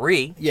got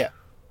 3. Yeah,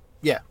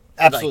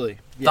 absolutely.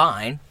 Like,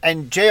 fine.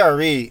 And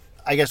JRE,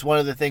 I guess one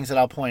of the things that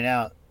I'll point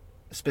out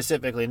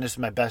specifically, and this is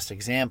my best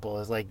example,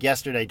 is like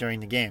yesterday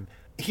during the game,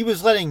 he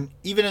was letting,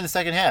 even in the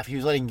second half, he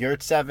was letting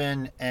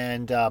Yurtseven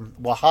and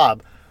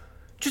Wahab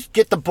just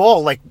get the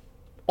ball like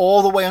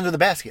all the way under the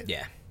basket.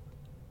 Yeah.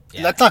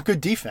 That's not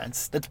good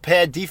defense. That's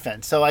bad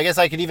defense. So I guess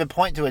I could even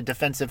point to a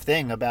defensive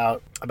thing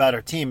about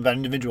our team, about an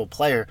individual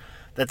player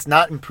that's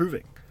not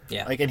improving.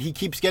 Yeah. Like, and he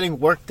keeps getting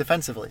work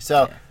defensively.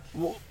 So,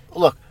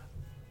 look,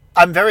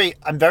 I'm very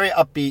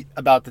upbeat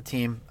about the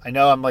team. I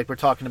know we're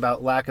talking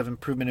about lack of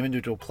improvement of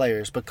individual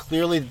players, but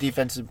clearly the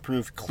defense has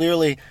improved.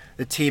 Clearly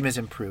the team has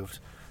improved.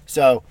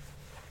 So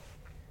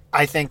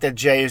I think that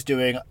Jay is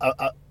doing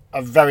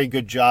a very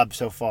good job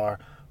so far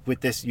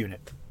with this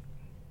unit.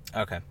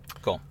 Okay,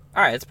 cool.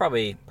 All right, it's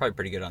probably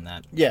pretty good on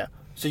that. Yeah.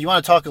 So you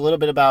want to talk a little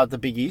bit about the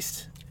Big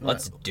East?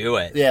 Let's do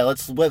it. Yeah,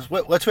 let's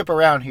whip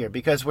around here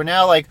because we're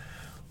now like,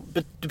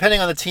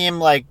 depending on the team,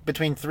 like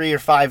between 3 or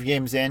 5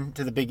 games in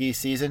to the Big East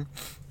season,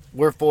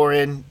 we're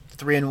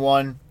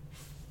 3-1,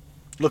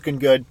 looking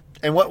good.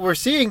 And what we're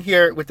seeing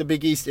here with the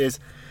Big East is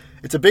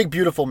it's a big,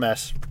 beautiful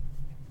mess,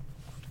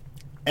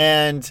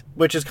 and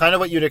which is kind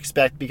of what you'd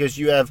expect because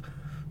you have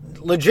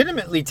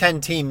legitimately 10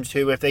 teams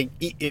who, if they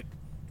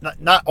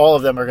not all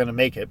of them are going to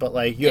make it, but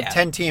like you have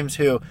 10 teams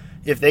who,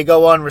 if they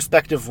go on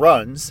respective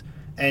runs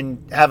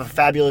and have a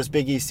fabulous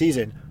Big East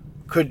season,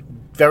 could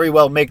very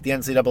well make the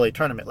NCAA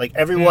tournament. Like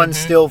everyone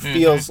still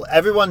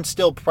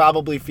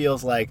probably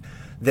feels like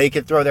they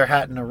could throw their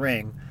hat in a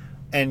ring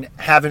and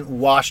haven't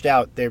washed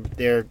out their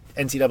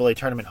NCAA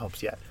tournament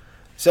hopes yet.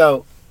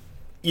 So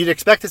you'd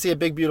expect to see a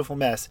big, beautiful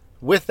mess.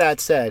 With that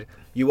said,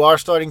 you are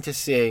starting to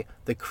see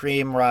the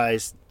cream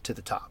rise to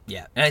the top.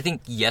 Yeah, and I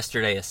think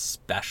yesterday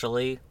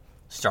especially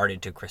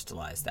started to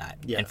crystallize that.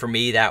 Yeah. And for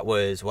me, that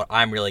was what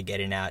I'm really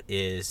getting at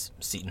is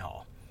Seton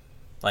Hall.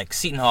 Like,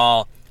 Seton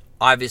Hall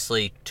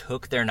obviously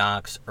took their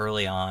knocks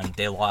early on.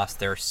 They lost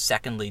their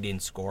second leading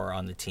scorer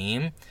on the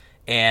team.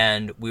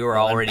 And we were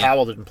already...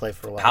 Powell didn't play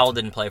for a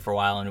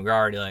while. And we were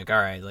already like, all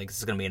right, like this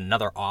is going to be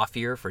another off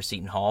year for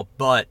Seton Hall.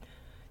 But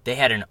they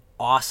had an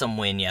awesome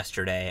win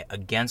yesterday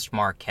against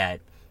Marquette.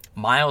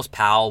 Miles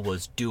Powell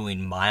was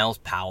doing Miles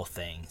Powell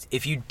things.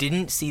 If you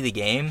didn't see the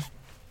game,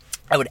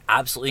 I would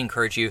absolutely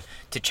encourage you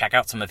to check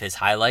out some of his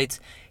highlights.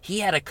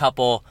 He had a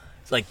couple,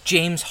 like,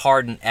 James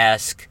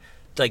Harden-esque,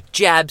 like,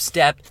 jab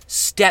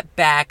step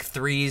back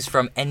threes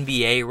from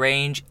NBA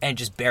range and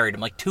just buried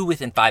him, like 2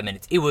 within 5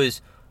 minutes. It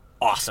was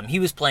awesome. He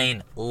was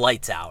playing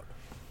lights out.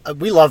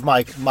 We love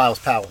Miles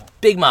Powell.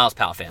 Big Miles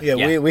Powell fan.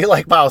 Yeah. We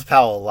like Miles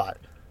Powell a lot.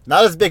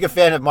 Not as big a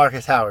fan of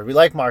Marcus Howard. We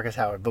like Marcus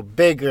Howard, but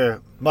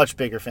much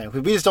bigger fan.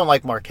 We just don't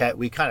like Marquette.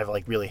 We kind of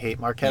like really hate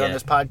Marquette on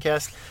this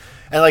podcast.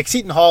 And like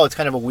Seton Hall, it's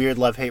kind of a weird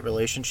love-hate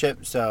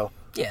relationship. So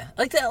yeah,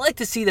 I like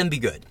to see them be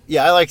good.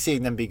 Yeah, I like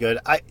seeing them be good.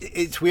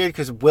 It's weird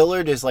because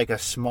Willard is like a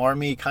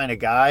smarmy kind of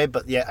guy,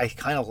 but yeah, I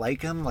kind of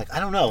like him. Like, I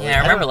don't know. Yeah,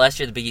 I remember last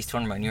year at the Big East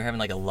tournament, and you were having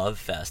like a love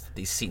fest with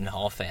these Seton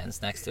Hall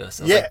fans next to us.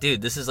 I was like,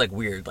 dude, this is like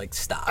weird. Like,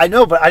 stop. I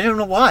know, but I don't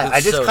know why. I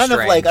just so kind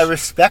strange. of like, I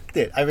respect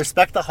it. I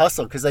respect the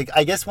hustle because, like,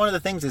 I guess one of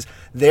the things is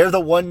they're the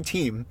one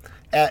team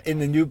in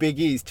the new Big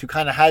East who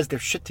kind of has their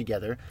shit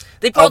together.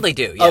 They probably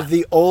do, yeah. Of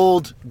the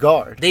old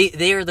guard.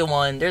 They are the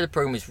one. They're the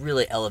program who's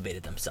really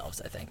elevated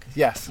themselves, I think.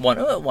 Yes. One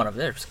of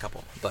there's a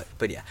couple,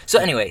 but yeah. So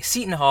anyway,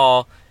 Seton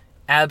Hall,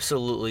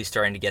 absolutely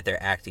starting to get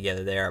their act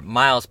together there.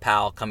 Miles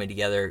Powell coming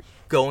together,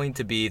 going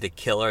to be the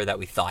killer that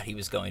we thought he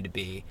was going to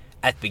be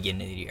at the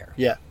beginning of the year.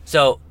 Yeah.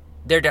 So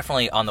they're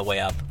definitely on the way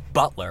up.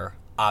 Butler,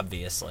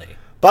 obviously.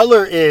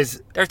 Butler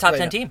is... They're a top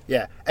 10 team.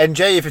 Yeah. And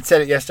Jay, if it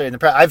said it yesterday in the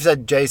press...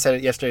 Jay said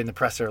it yesterday in the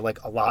presser,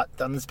 like, a lot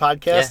on this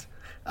podcast.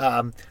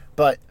 Yeah.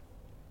 But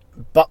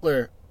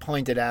Butler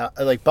pointed out...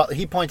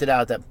 he pointed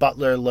out that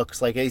Butler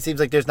looks like... It seems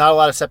like there's not a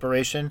lot of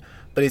separation,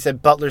 but he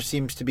said Butler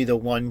seems to be the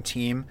one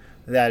team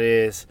that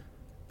is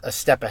a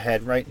step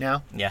ahead right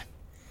now. Yeah.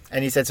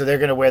 And he said, so they're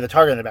going to wear the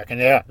target on their back. And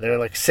yeah, they're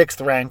like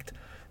 6th ranked.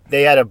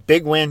 They had a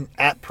big win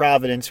at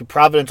Providence, who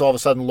Providence all of a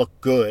sudden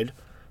looked good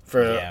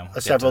for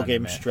a several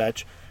game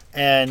stretch.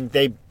 And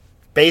they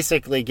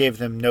basically gave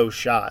them no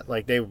shot.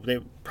 Like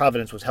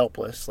Providence was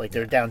helpless. Like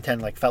they were down 10,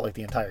 like felt like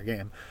the entire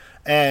game.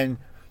 And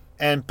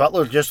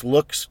Butler just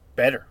looks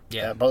better.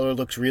 Yeah. Butler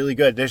looks really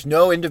good. There's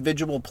no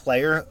individual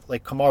player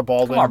like Kamar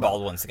Baldwin. Kamar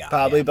Baldwin's the guy.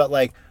 Probably, yeah. But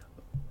like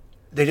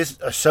they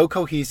just are so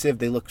cohesive.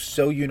 They look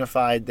so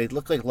unified. They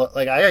look like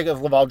I gotta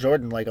give Laval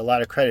Jordan like a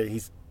lot of credit.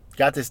 He's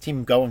got this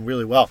team going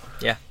really well.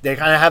 Yeah. They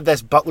kind of have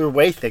this Butler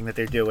way thing that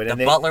they're doing.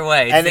 Butler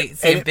way.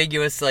 It's the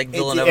ambiguous like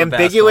Villanova it's the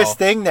ambiguous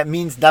basketball thing that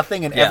means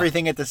nothing and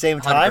everything at the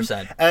same time.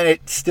 100%. And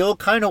it still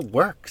kind of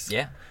works.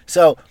 Yeah.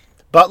 So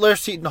Butler,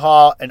 Seton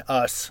Hall, and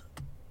us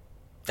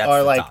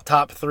are like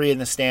top 3 in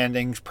the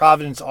standings.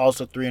 Providence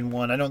also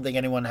 3-1. I don't think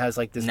anyone has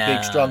like this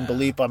big strong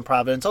belief on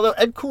Providence. Although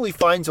Ed Cooley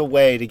finds a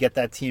way to get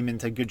that team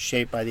into good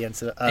shape by the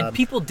end of and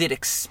people did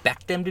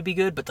expect them to be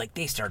good, but like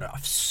they started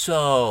off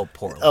so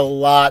poorly. A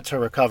lot to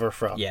recover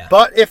from. Yeah.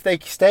 But if they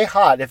stay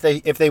hot, if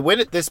they win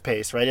at this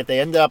pace, right? If they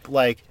end up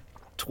like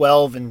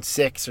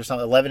 12-6 or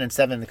something,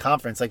 11-7 in the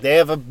conference, like they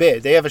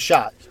have a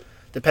shot.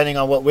 Depending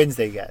on what wins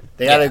they get,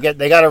 they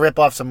gotta rip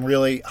off some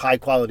really high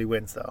quality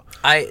wins though.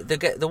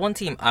 The one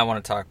team I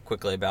want to talk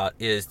quickly about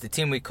is the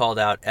team we called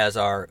out as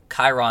our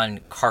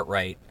Chiron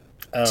Cartwright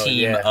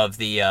team of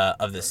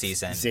the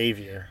season.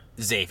 Xavier.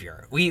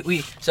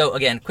 We so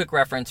again, quick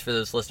reference for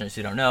those listeners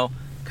who don't know.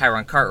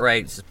 Chiron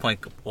Cartwright is a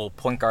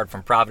point guard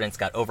from Providence,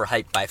 got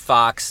overhyped by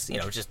Fox,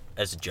 just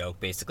as a joke.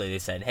 Basically, they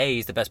said, hey,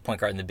 he's the best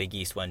point guard in the Big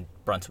East when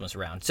Brunson was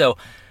around. So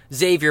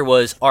Xavier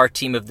was our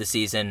team of the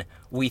season.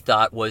 We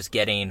thought was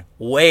getting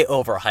way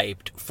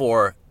overhyped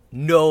for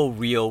no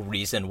real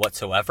reason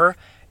whatsoever.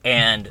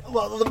 And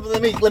well,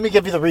 let me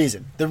give you the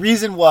reason. The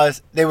reason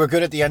was they were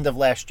good at the end of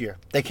last year.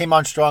 They came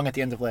on strong at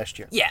the end of last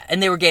year. Yeah,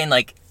 and they were getting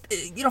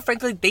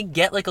frankly, they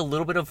get like a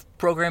little bit of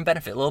program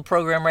benefit, a little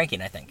program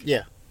ranking, I think.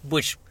 Yeah,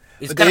 which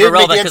is but kind of of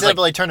irrelevant because the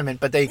NCAA tournament,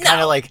 but they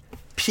kind of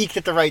peaked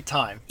at the right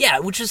time. Yeah,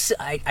 which is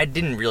I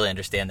didn't really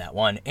understand that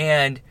one.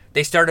 And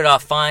they started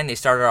off fine. They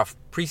started off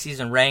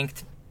preseason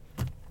ranked,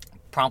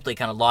 promptly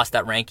kind of lost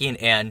that ranking,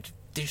 and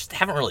they just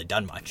haven't really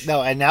done much.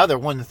 No, and now they're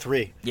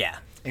 1-3. Yeah,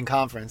 in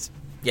conference.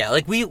 Yeah,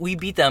 like we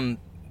beat them.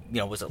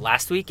 Was it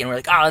last week? And we're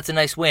like, oh, that's a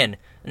nice win.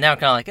 And now we're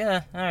kind of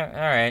like, all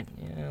right,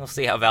 we'll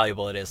see how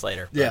valuable it is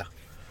later. Yeah,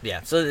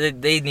 yeah. So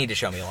they need to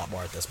show me a lot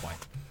more at this point.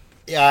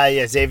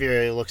 Yeah.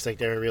 Xavier looks like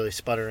they're really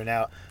sputtering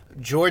out.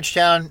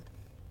 Georgetown,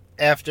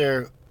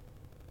 after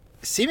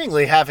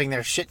seemingly having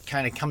their shit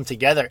kind of come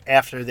together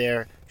after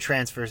their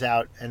transfers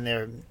out and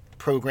their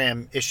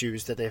program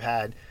issues that they've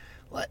had,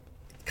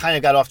 kind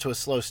of got off to a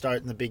slow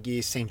start in the Big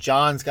East. St.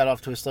 John's got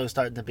off to a slow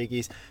start in the Big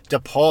East.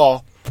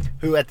 DePaul,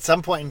 who at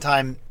some point in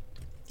time,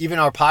 even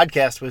our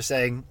podcast was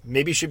saying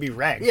maybe should be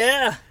ranked.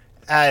 Yeah.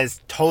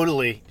 Has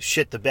totally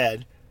shit the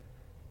bed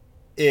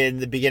in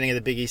the beginning of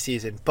the Big East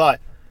season. But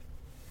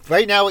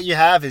right now what you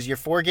have is you're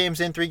 3 games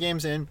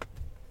in,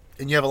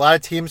 and you have a lot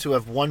of teams who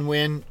have 1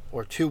 win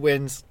or 2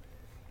 wins,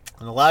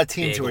 and a lot of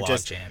teams who are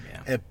just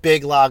a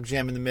big log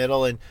jam in the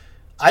middle. And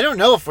I don't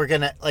know if we're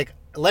going to,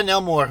 Len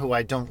Elmore, who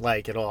I don't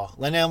like at all.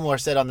 Len Elmore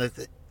said on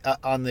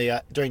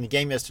the during the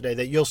game yesterday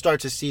that you'll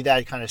start to see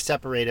that kind of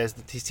separate as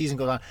the season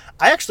goes on.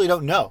 I actually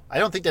don't know. I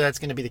don't think that that's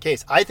going to be the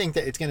case. I think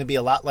that it's going to be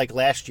a lot like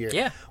last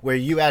year, where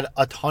you had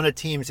a ton of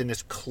teams in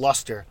this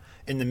cluster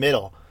in the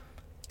middle,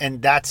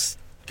 and that's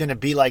going to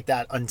be like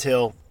that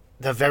until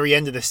the very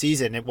end of the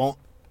season. It won't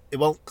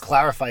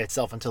clarify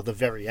itself until the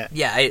very end.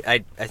 Yeah,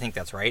 I think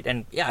that's right,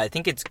 and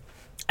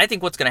I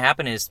think what's going to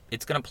happen is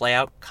it's going to play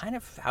out kind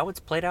of how it's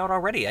played out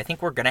already. I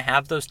think we're going to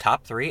have those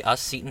top 3, us,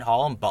 Seton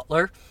Hall, and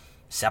Butler,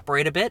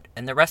 separate a bit,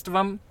 and the rest of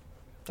them,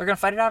 they're going to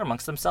fight it out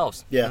amongst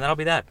themselves. Yeah. And that'll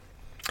be that.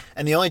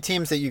 And the only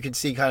teams that you could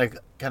see kind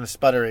of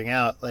sputtering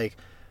out,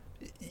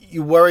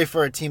 you worry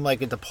for a team like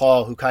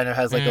DePaul, who kind of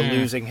has a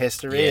losing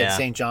history, and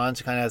St. John's,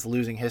 who kind of has a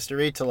losing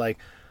history, to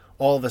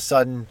all of a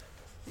sudden,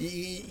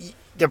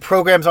 their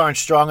programs aren't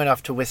strong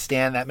enough to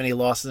withstand that many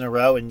losses in a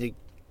row, and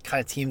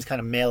teams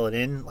mail it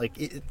in.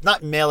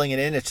 Not mailing it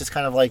in, it's just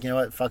kind of you know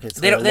what, fuck it.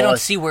 They don't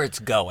see where it's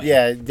going.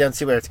 Yeah, they don't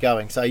see where it's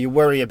going. So you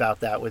worry about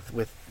that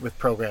with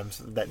programs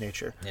of that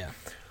nature. Yeah.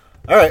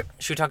 All right.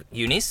 Should we talk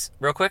unis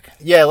real quick?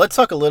 Yeah, let's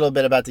talk a little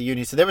bit about the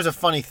unis. So there was a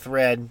funny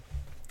thread,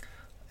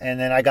 and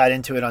then I got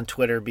into it on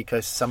Twitter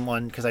because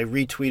I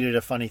retweeted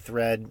a funny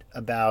thread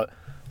about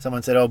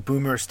someone said, "Oh,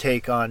 Boomer's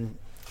take on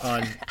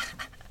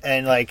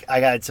And, like, I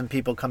had some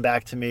people come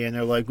back to me, and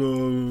they're like,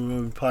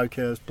 oh,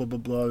 podcast, blah, blah,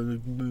 blah.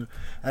 And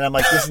I'm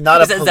like, this is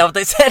not Is that what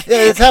they said?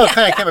 Yeah, that's how it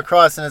kind of came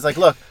across. And it's like,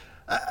 look,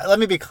 let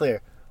me be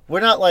clear.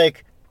 We're not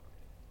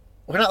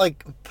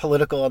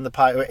political on the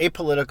pod. We're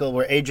apolitical.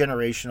 We're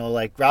agenerational.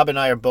 Like, Rob and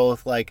I are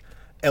both, like,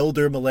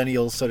 elder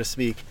millennials, so to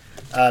speak,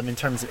 in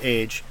terms of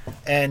age.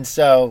 And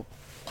so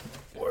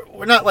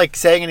we're not, like,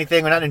 saying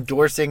anything. We're not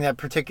endorsing that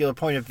particular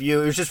point of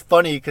view. It was just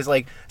funny because,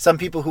 like, some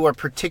people who are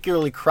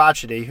particularly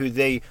crotchety, who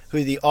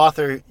the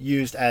author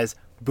used as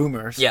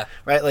boomers, yeah,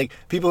 right? Like,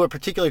 people who are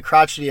particularly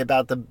crotchety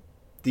about the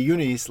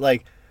unis,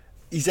 like,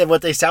 he said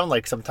what they sound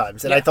like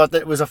sometimes. And I thought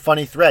that it was a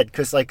funny thread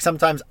because, like,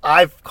 sometimes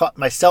I've caught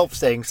myself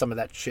saying some of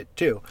that shit,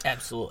 too.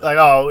 Absolutely. Like,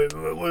 oh,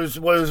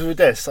 what is with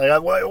this?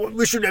 Like,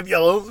 we shouldn't have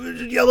yellow.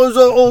 Yellow's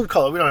an old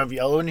color. We don't have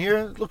yellow in here.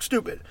 It looks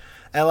stupid.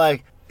 And,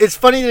 like, it's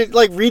funny to,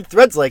 like, read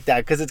threads like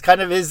that because it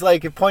kind of is,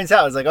 like, it points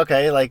out. It's like,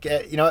 okay, like,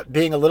 you know what?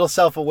 Being a little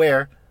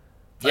self-aware,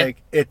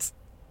 like, it's,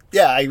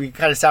 we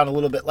kind of sound a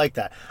little bit like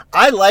that.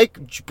 I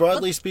like,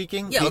 broadly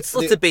speaking. Yeah, let's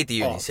debate the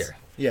unis here.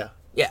 Yeah.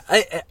 Yeah,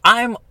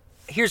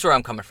 here's where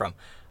I'm coming from.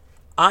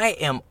 I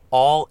am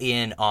all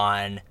in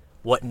on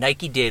what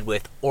Nike did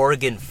with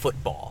Oregon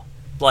football.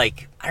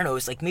 Like, I don't know, it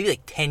was like maybe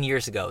like 10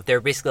 years ago. They were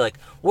basically like,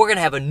 we're going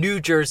to have a new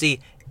jersey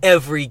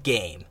every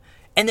game.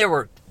 And there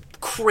were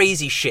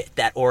crazy shit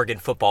that Oregon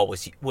football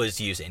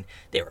was using.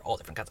 They were all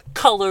different kinds of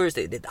colors.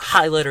 They did the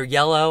highlighter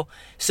yellow.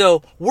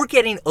 So we're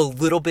getting a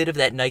little bit of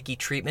that Nike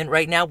treatment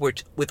right now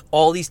with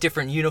all these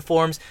different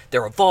uniforms.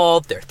 They're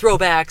evolved, they're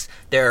throwbacks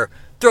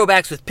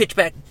with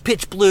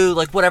pitch blue,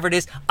 like whatever it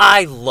is.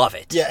 I love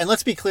it. Yeah, and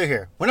let's be clear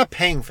here. We're not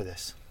paying for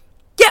this.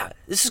 Yeah,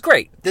 this is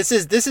great. This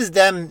is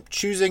them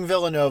choosing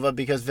Villanova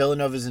because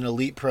Villanova is an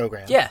elite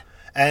program. Yeah.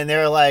 And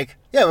they're like,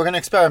 yeah, we're going to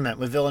experiment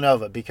with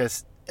Villanova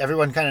because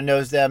everyone kind of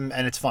knows them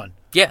and it's fun.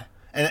 Yeah.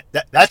 And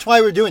that's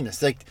why we're doing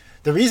this. Like,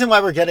 the reason why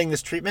we're getting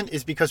this treatment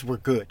is because we're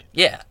good.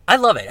 Yeah, I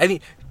love it. I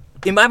mean,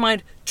 in my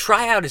mind,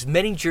 try out as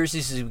many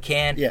jerseys as we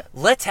can. Yeah.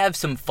 Let's have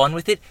some fun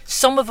with it.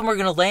 Some of them are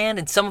going to land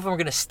and some of them are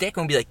going to stick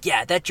and we'll be like,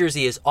 yeah, that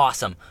jersey is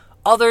awesome.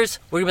 Others,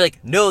 we're going to be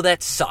like, no,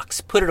 that sucks.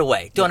 Put it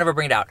away. Don't ever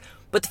bring it out.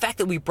 But the fact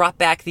that we brought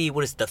back the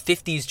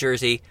 50s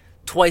jersey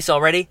twice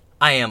already,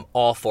 I am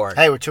all for it.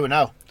 Hey, we're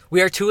 2-0.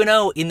 We are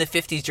 2-0 in the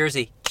 50s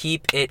jersey.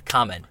 Keep it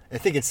coming. I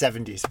think it's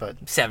 70s,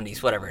 but...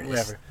 70s, whatever it is.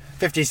 Whatever.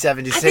 50s,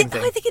 70s, same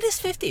thing. I think it is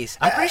 50s.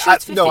 I'm pretty sure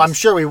it's 50s. No, I'm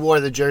sure we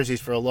wore the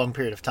jerseys for a long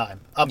period of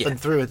time, up and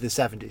through the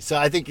 70s. So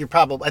I think we're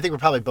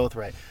probably both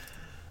right.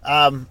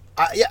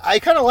 I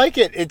kind of like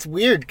it. It's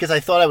weird because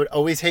I thought I would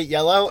always hate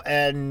yellow,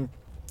 and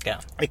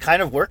it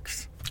kind of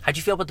works. How'd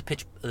you feel about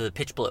the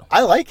pitch blue?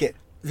 I like it.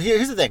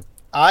 Here's the thing.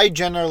 I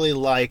generally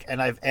like,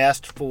 and I've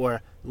asked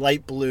for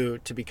light blue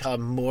to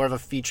become more of a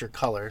feature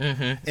color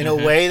in a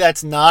way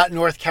that's not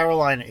North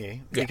Carolina-y,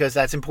 because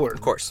that's important.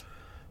 Of course.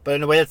 But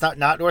in a way that's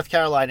not North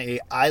Carolina-y,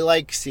 I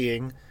like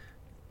seeing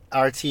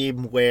our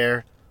team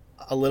wear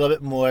a little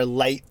bit more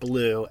light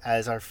blue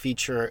as our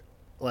feature,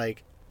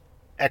 like,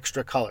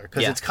 extra color.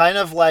 Because it's kind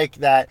of like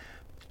that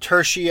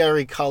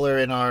tertiary color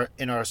in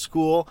our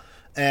school,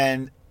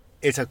 and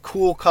it's a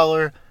cool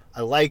color.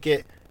 I like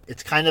it.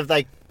 It's kind of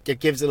like, it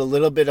gives it a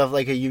little bit of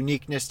like a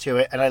uniqueness to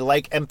it, and I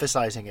like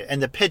emphasizing it.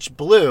 And the pitch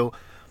blue,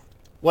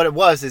 what it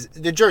was is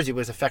the jersey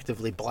was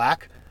effectively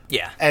black.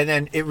 Yeah. And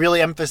then it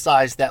really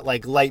emphasized that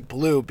like light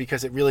blue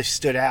because it really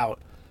stood out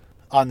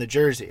on the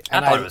jersey.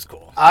 And I thought it was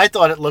cool. I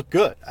thought it looked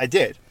good. I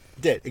did.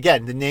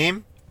 Again, the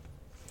name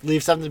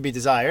leaves something to be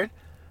desired,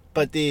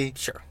 but the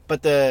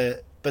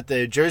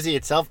jersey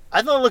itself,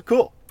 I thought it looked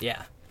cool.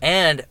 Yeah.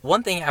 And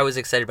one thing I was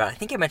excited about, I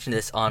think I mentioned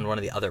this on one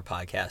of the other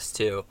podcasts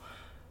too,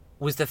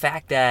 was the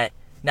fact that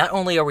not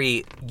only are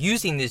we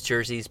using these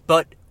jerseys,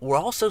 but we're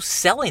also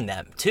selling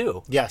them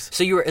too. Yes.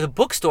 So you were at the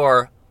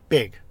bookstore.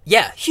 Big.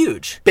 Yeah,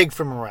 huge. Big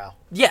for morale.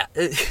 Yeah.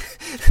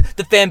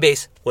 The fan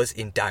base was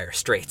in dire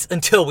straits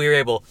until we were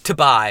able to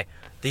buy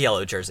the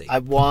yellow jersey. I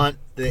want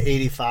the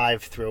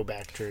 85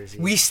 throwback jersey.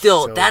 We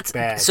still,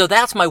 so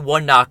that's my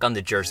one knock on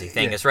the jersey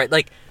thing is, right?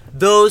 Like,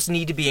 those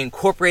need to be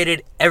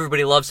incorporated.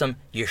 Everybody loves them.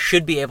 You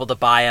should be able to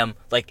buy them.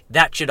 Like,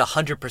 that should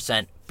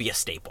 100% be a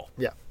staple.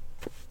 Yeah.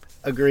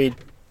 Agreed.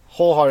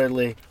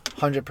 Wholeheartedly.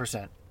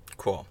 100%.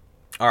 Cool.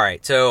 All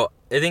right. So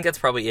I think that's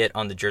probably it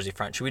on the jersey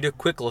front. Should we do a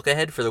quick look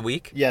ahead for the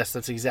week? Yes,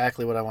 that's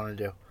exactly what I want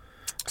to do.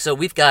 So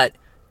we've got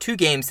 2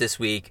 games this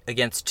week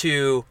against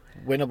 2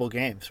 winnable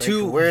games, right?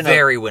 2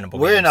 very winnable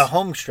games. We're in a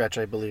home stretch,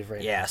 I believe, right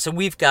now. Yeah, so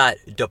we've got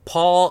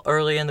DePaul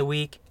early in the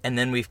week, and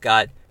then we've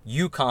got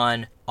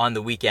UConn on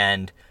the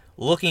weekend.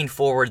 Looking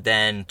forward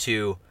then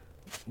to,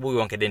 we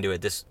won't get into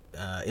it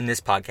in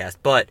this podcast,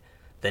 but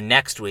the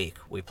next week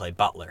we play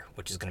Butler,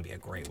 which is going to be a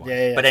great one.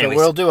 Yeah. But anyways,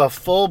 so we'll do a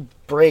full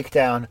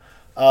breakdown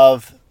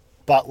of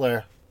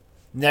Butler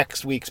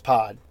next week's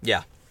pod.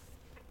 Yeah.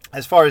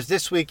 As far as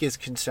this week is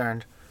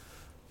concerned,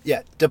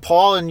 yeah,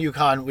 DePaul and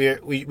UConn,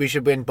 we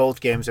should win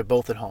both games. They're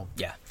both at home.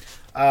 Yeah.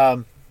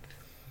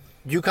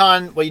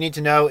 UConn, what you need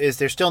to know is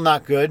they're still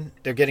not good.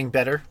 They're getting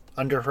better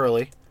under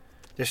Hurley.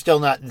 They're still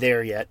not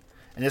there yet.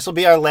 And this will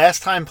be our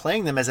last time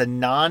playing them as a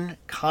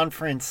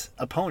non-conference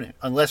opponent,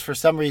 unless for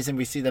some reason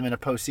we see them in a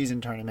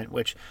postseason tournament,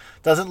 which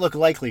doesn't look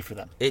likely for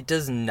them. It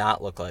does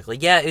not look likely.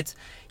 Yeah, it's,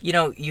 you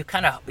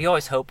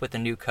always hope with a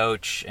new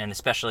coach, and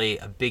especially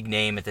a big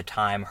name at the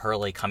time,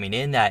 Hurley coming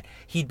in, that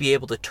he'd be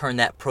able to turn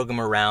that program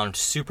around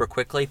super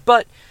quickly.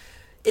 But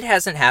it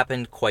hasn't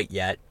happened quite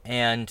yet,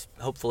 and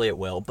hopefully it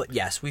will. But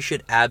yes, we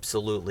should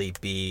absolutely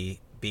be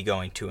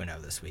going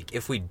 2-0 this week.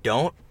 If we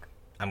don't,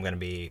 I'm going to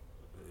be...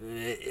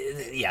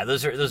 Yeah,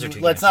 those are two.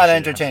 Let's not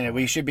entertain it.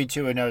 We should be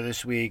 2-0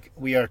 this week.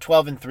 We are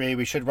 12-3.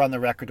 We should run the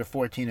record to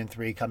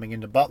 14-3 coming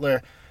into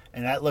Butler,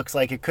 and that looks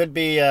like it could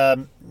be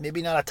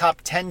maybe not a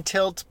top 10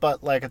 tilt,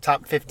 but like a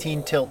top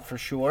 15 tilt for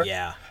sure.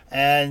 Yeah,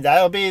 and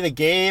that'll be the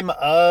game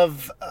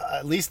of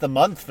at least the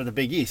month for the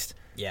Big East.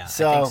 Yeah, I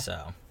think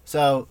so.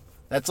 So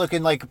that's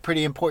looking like a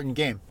pretty important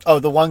game. Oh,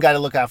 the one guy to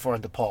look out for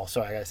in DePaul.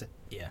 Sorry, I gotta say.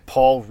 Yeah,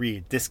 Paul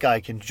Reed. This guy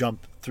can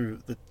jump through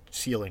the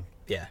ceiling.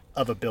 Yeah.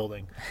 Of a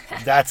building.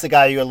 That's the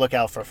guy you gotta look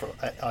out for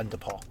on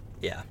DePaul.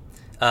 Yeah.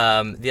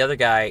 The other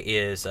guy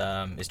is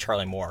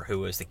Charlie Moore, who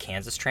was the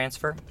Kansas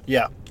transfer.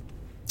 Yeah.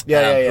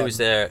 Yeah. Who's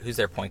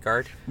their point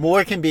guard?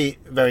 Moore can be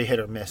very hit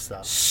or miss,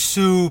 though.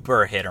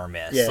 Super hit or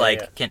miss.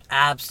 Yeah. Can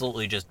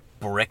absolutely just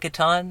brick a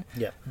ton.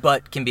 Yeah.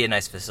 But can be a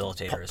nice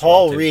facilitator as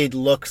Paul well, too. Reed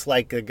looks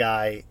like the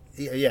guy.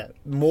 Yeah.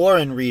 Moore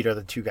and Reed are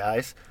the two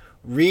guys.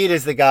 Reed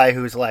is the guy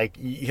who's like,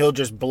 he'll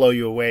just blow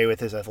you away with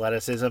his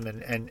athleticism,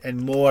 and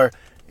Moore.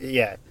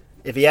 Yeah,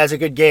 if he has a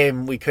good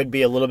game, we could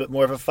be a little bit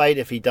more of a fight.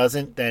 If he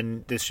doesn't,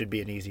 then this should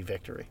be an easy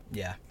victory.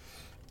 Yeah.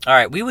 All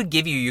right, we would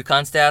give you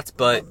UConn stats,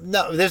 but...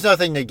 No, there's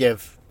nothing to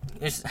give.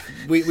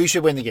 We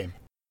should win the game.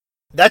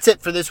 That's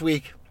it for this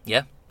week.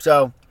 Yeah.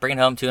 So... Bring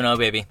it home, 2-0,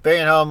 baby.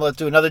 Bring it home. Let's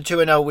do another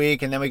 2-0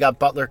 week, and then we got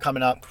Butler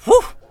coming up.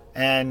 Whew!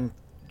 And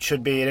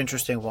should be an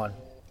interesting one.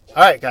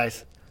 All right,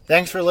 guys.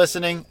 Thanks for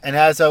listening, and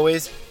as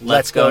always,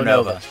 let's go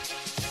Nova.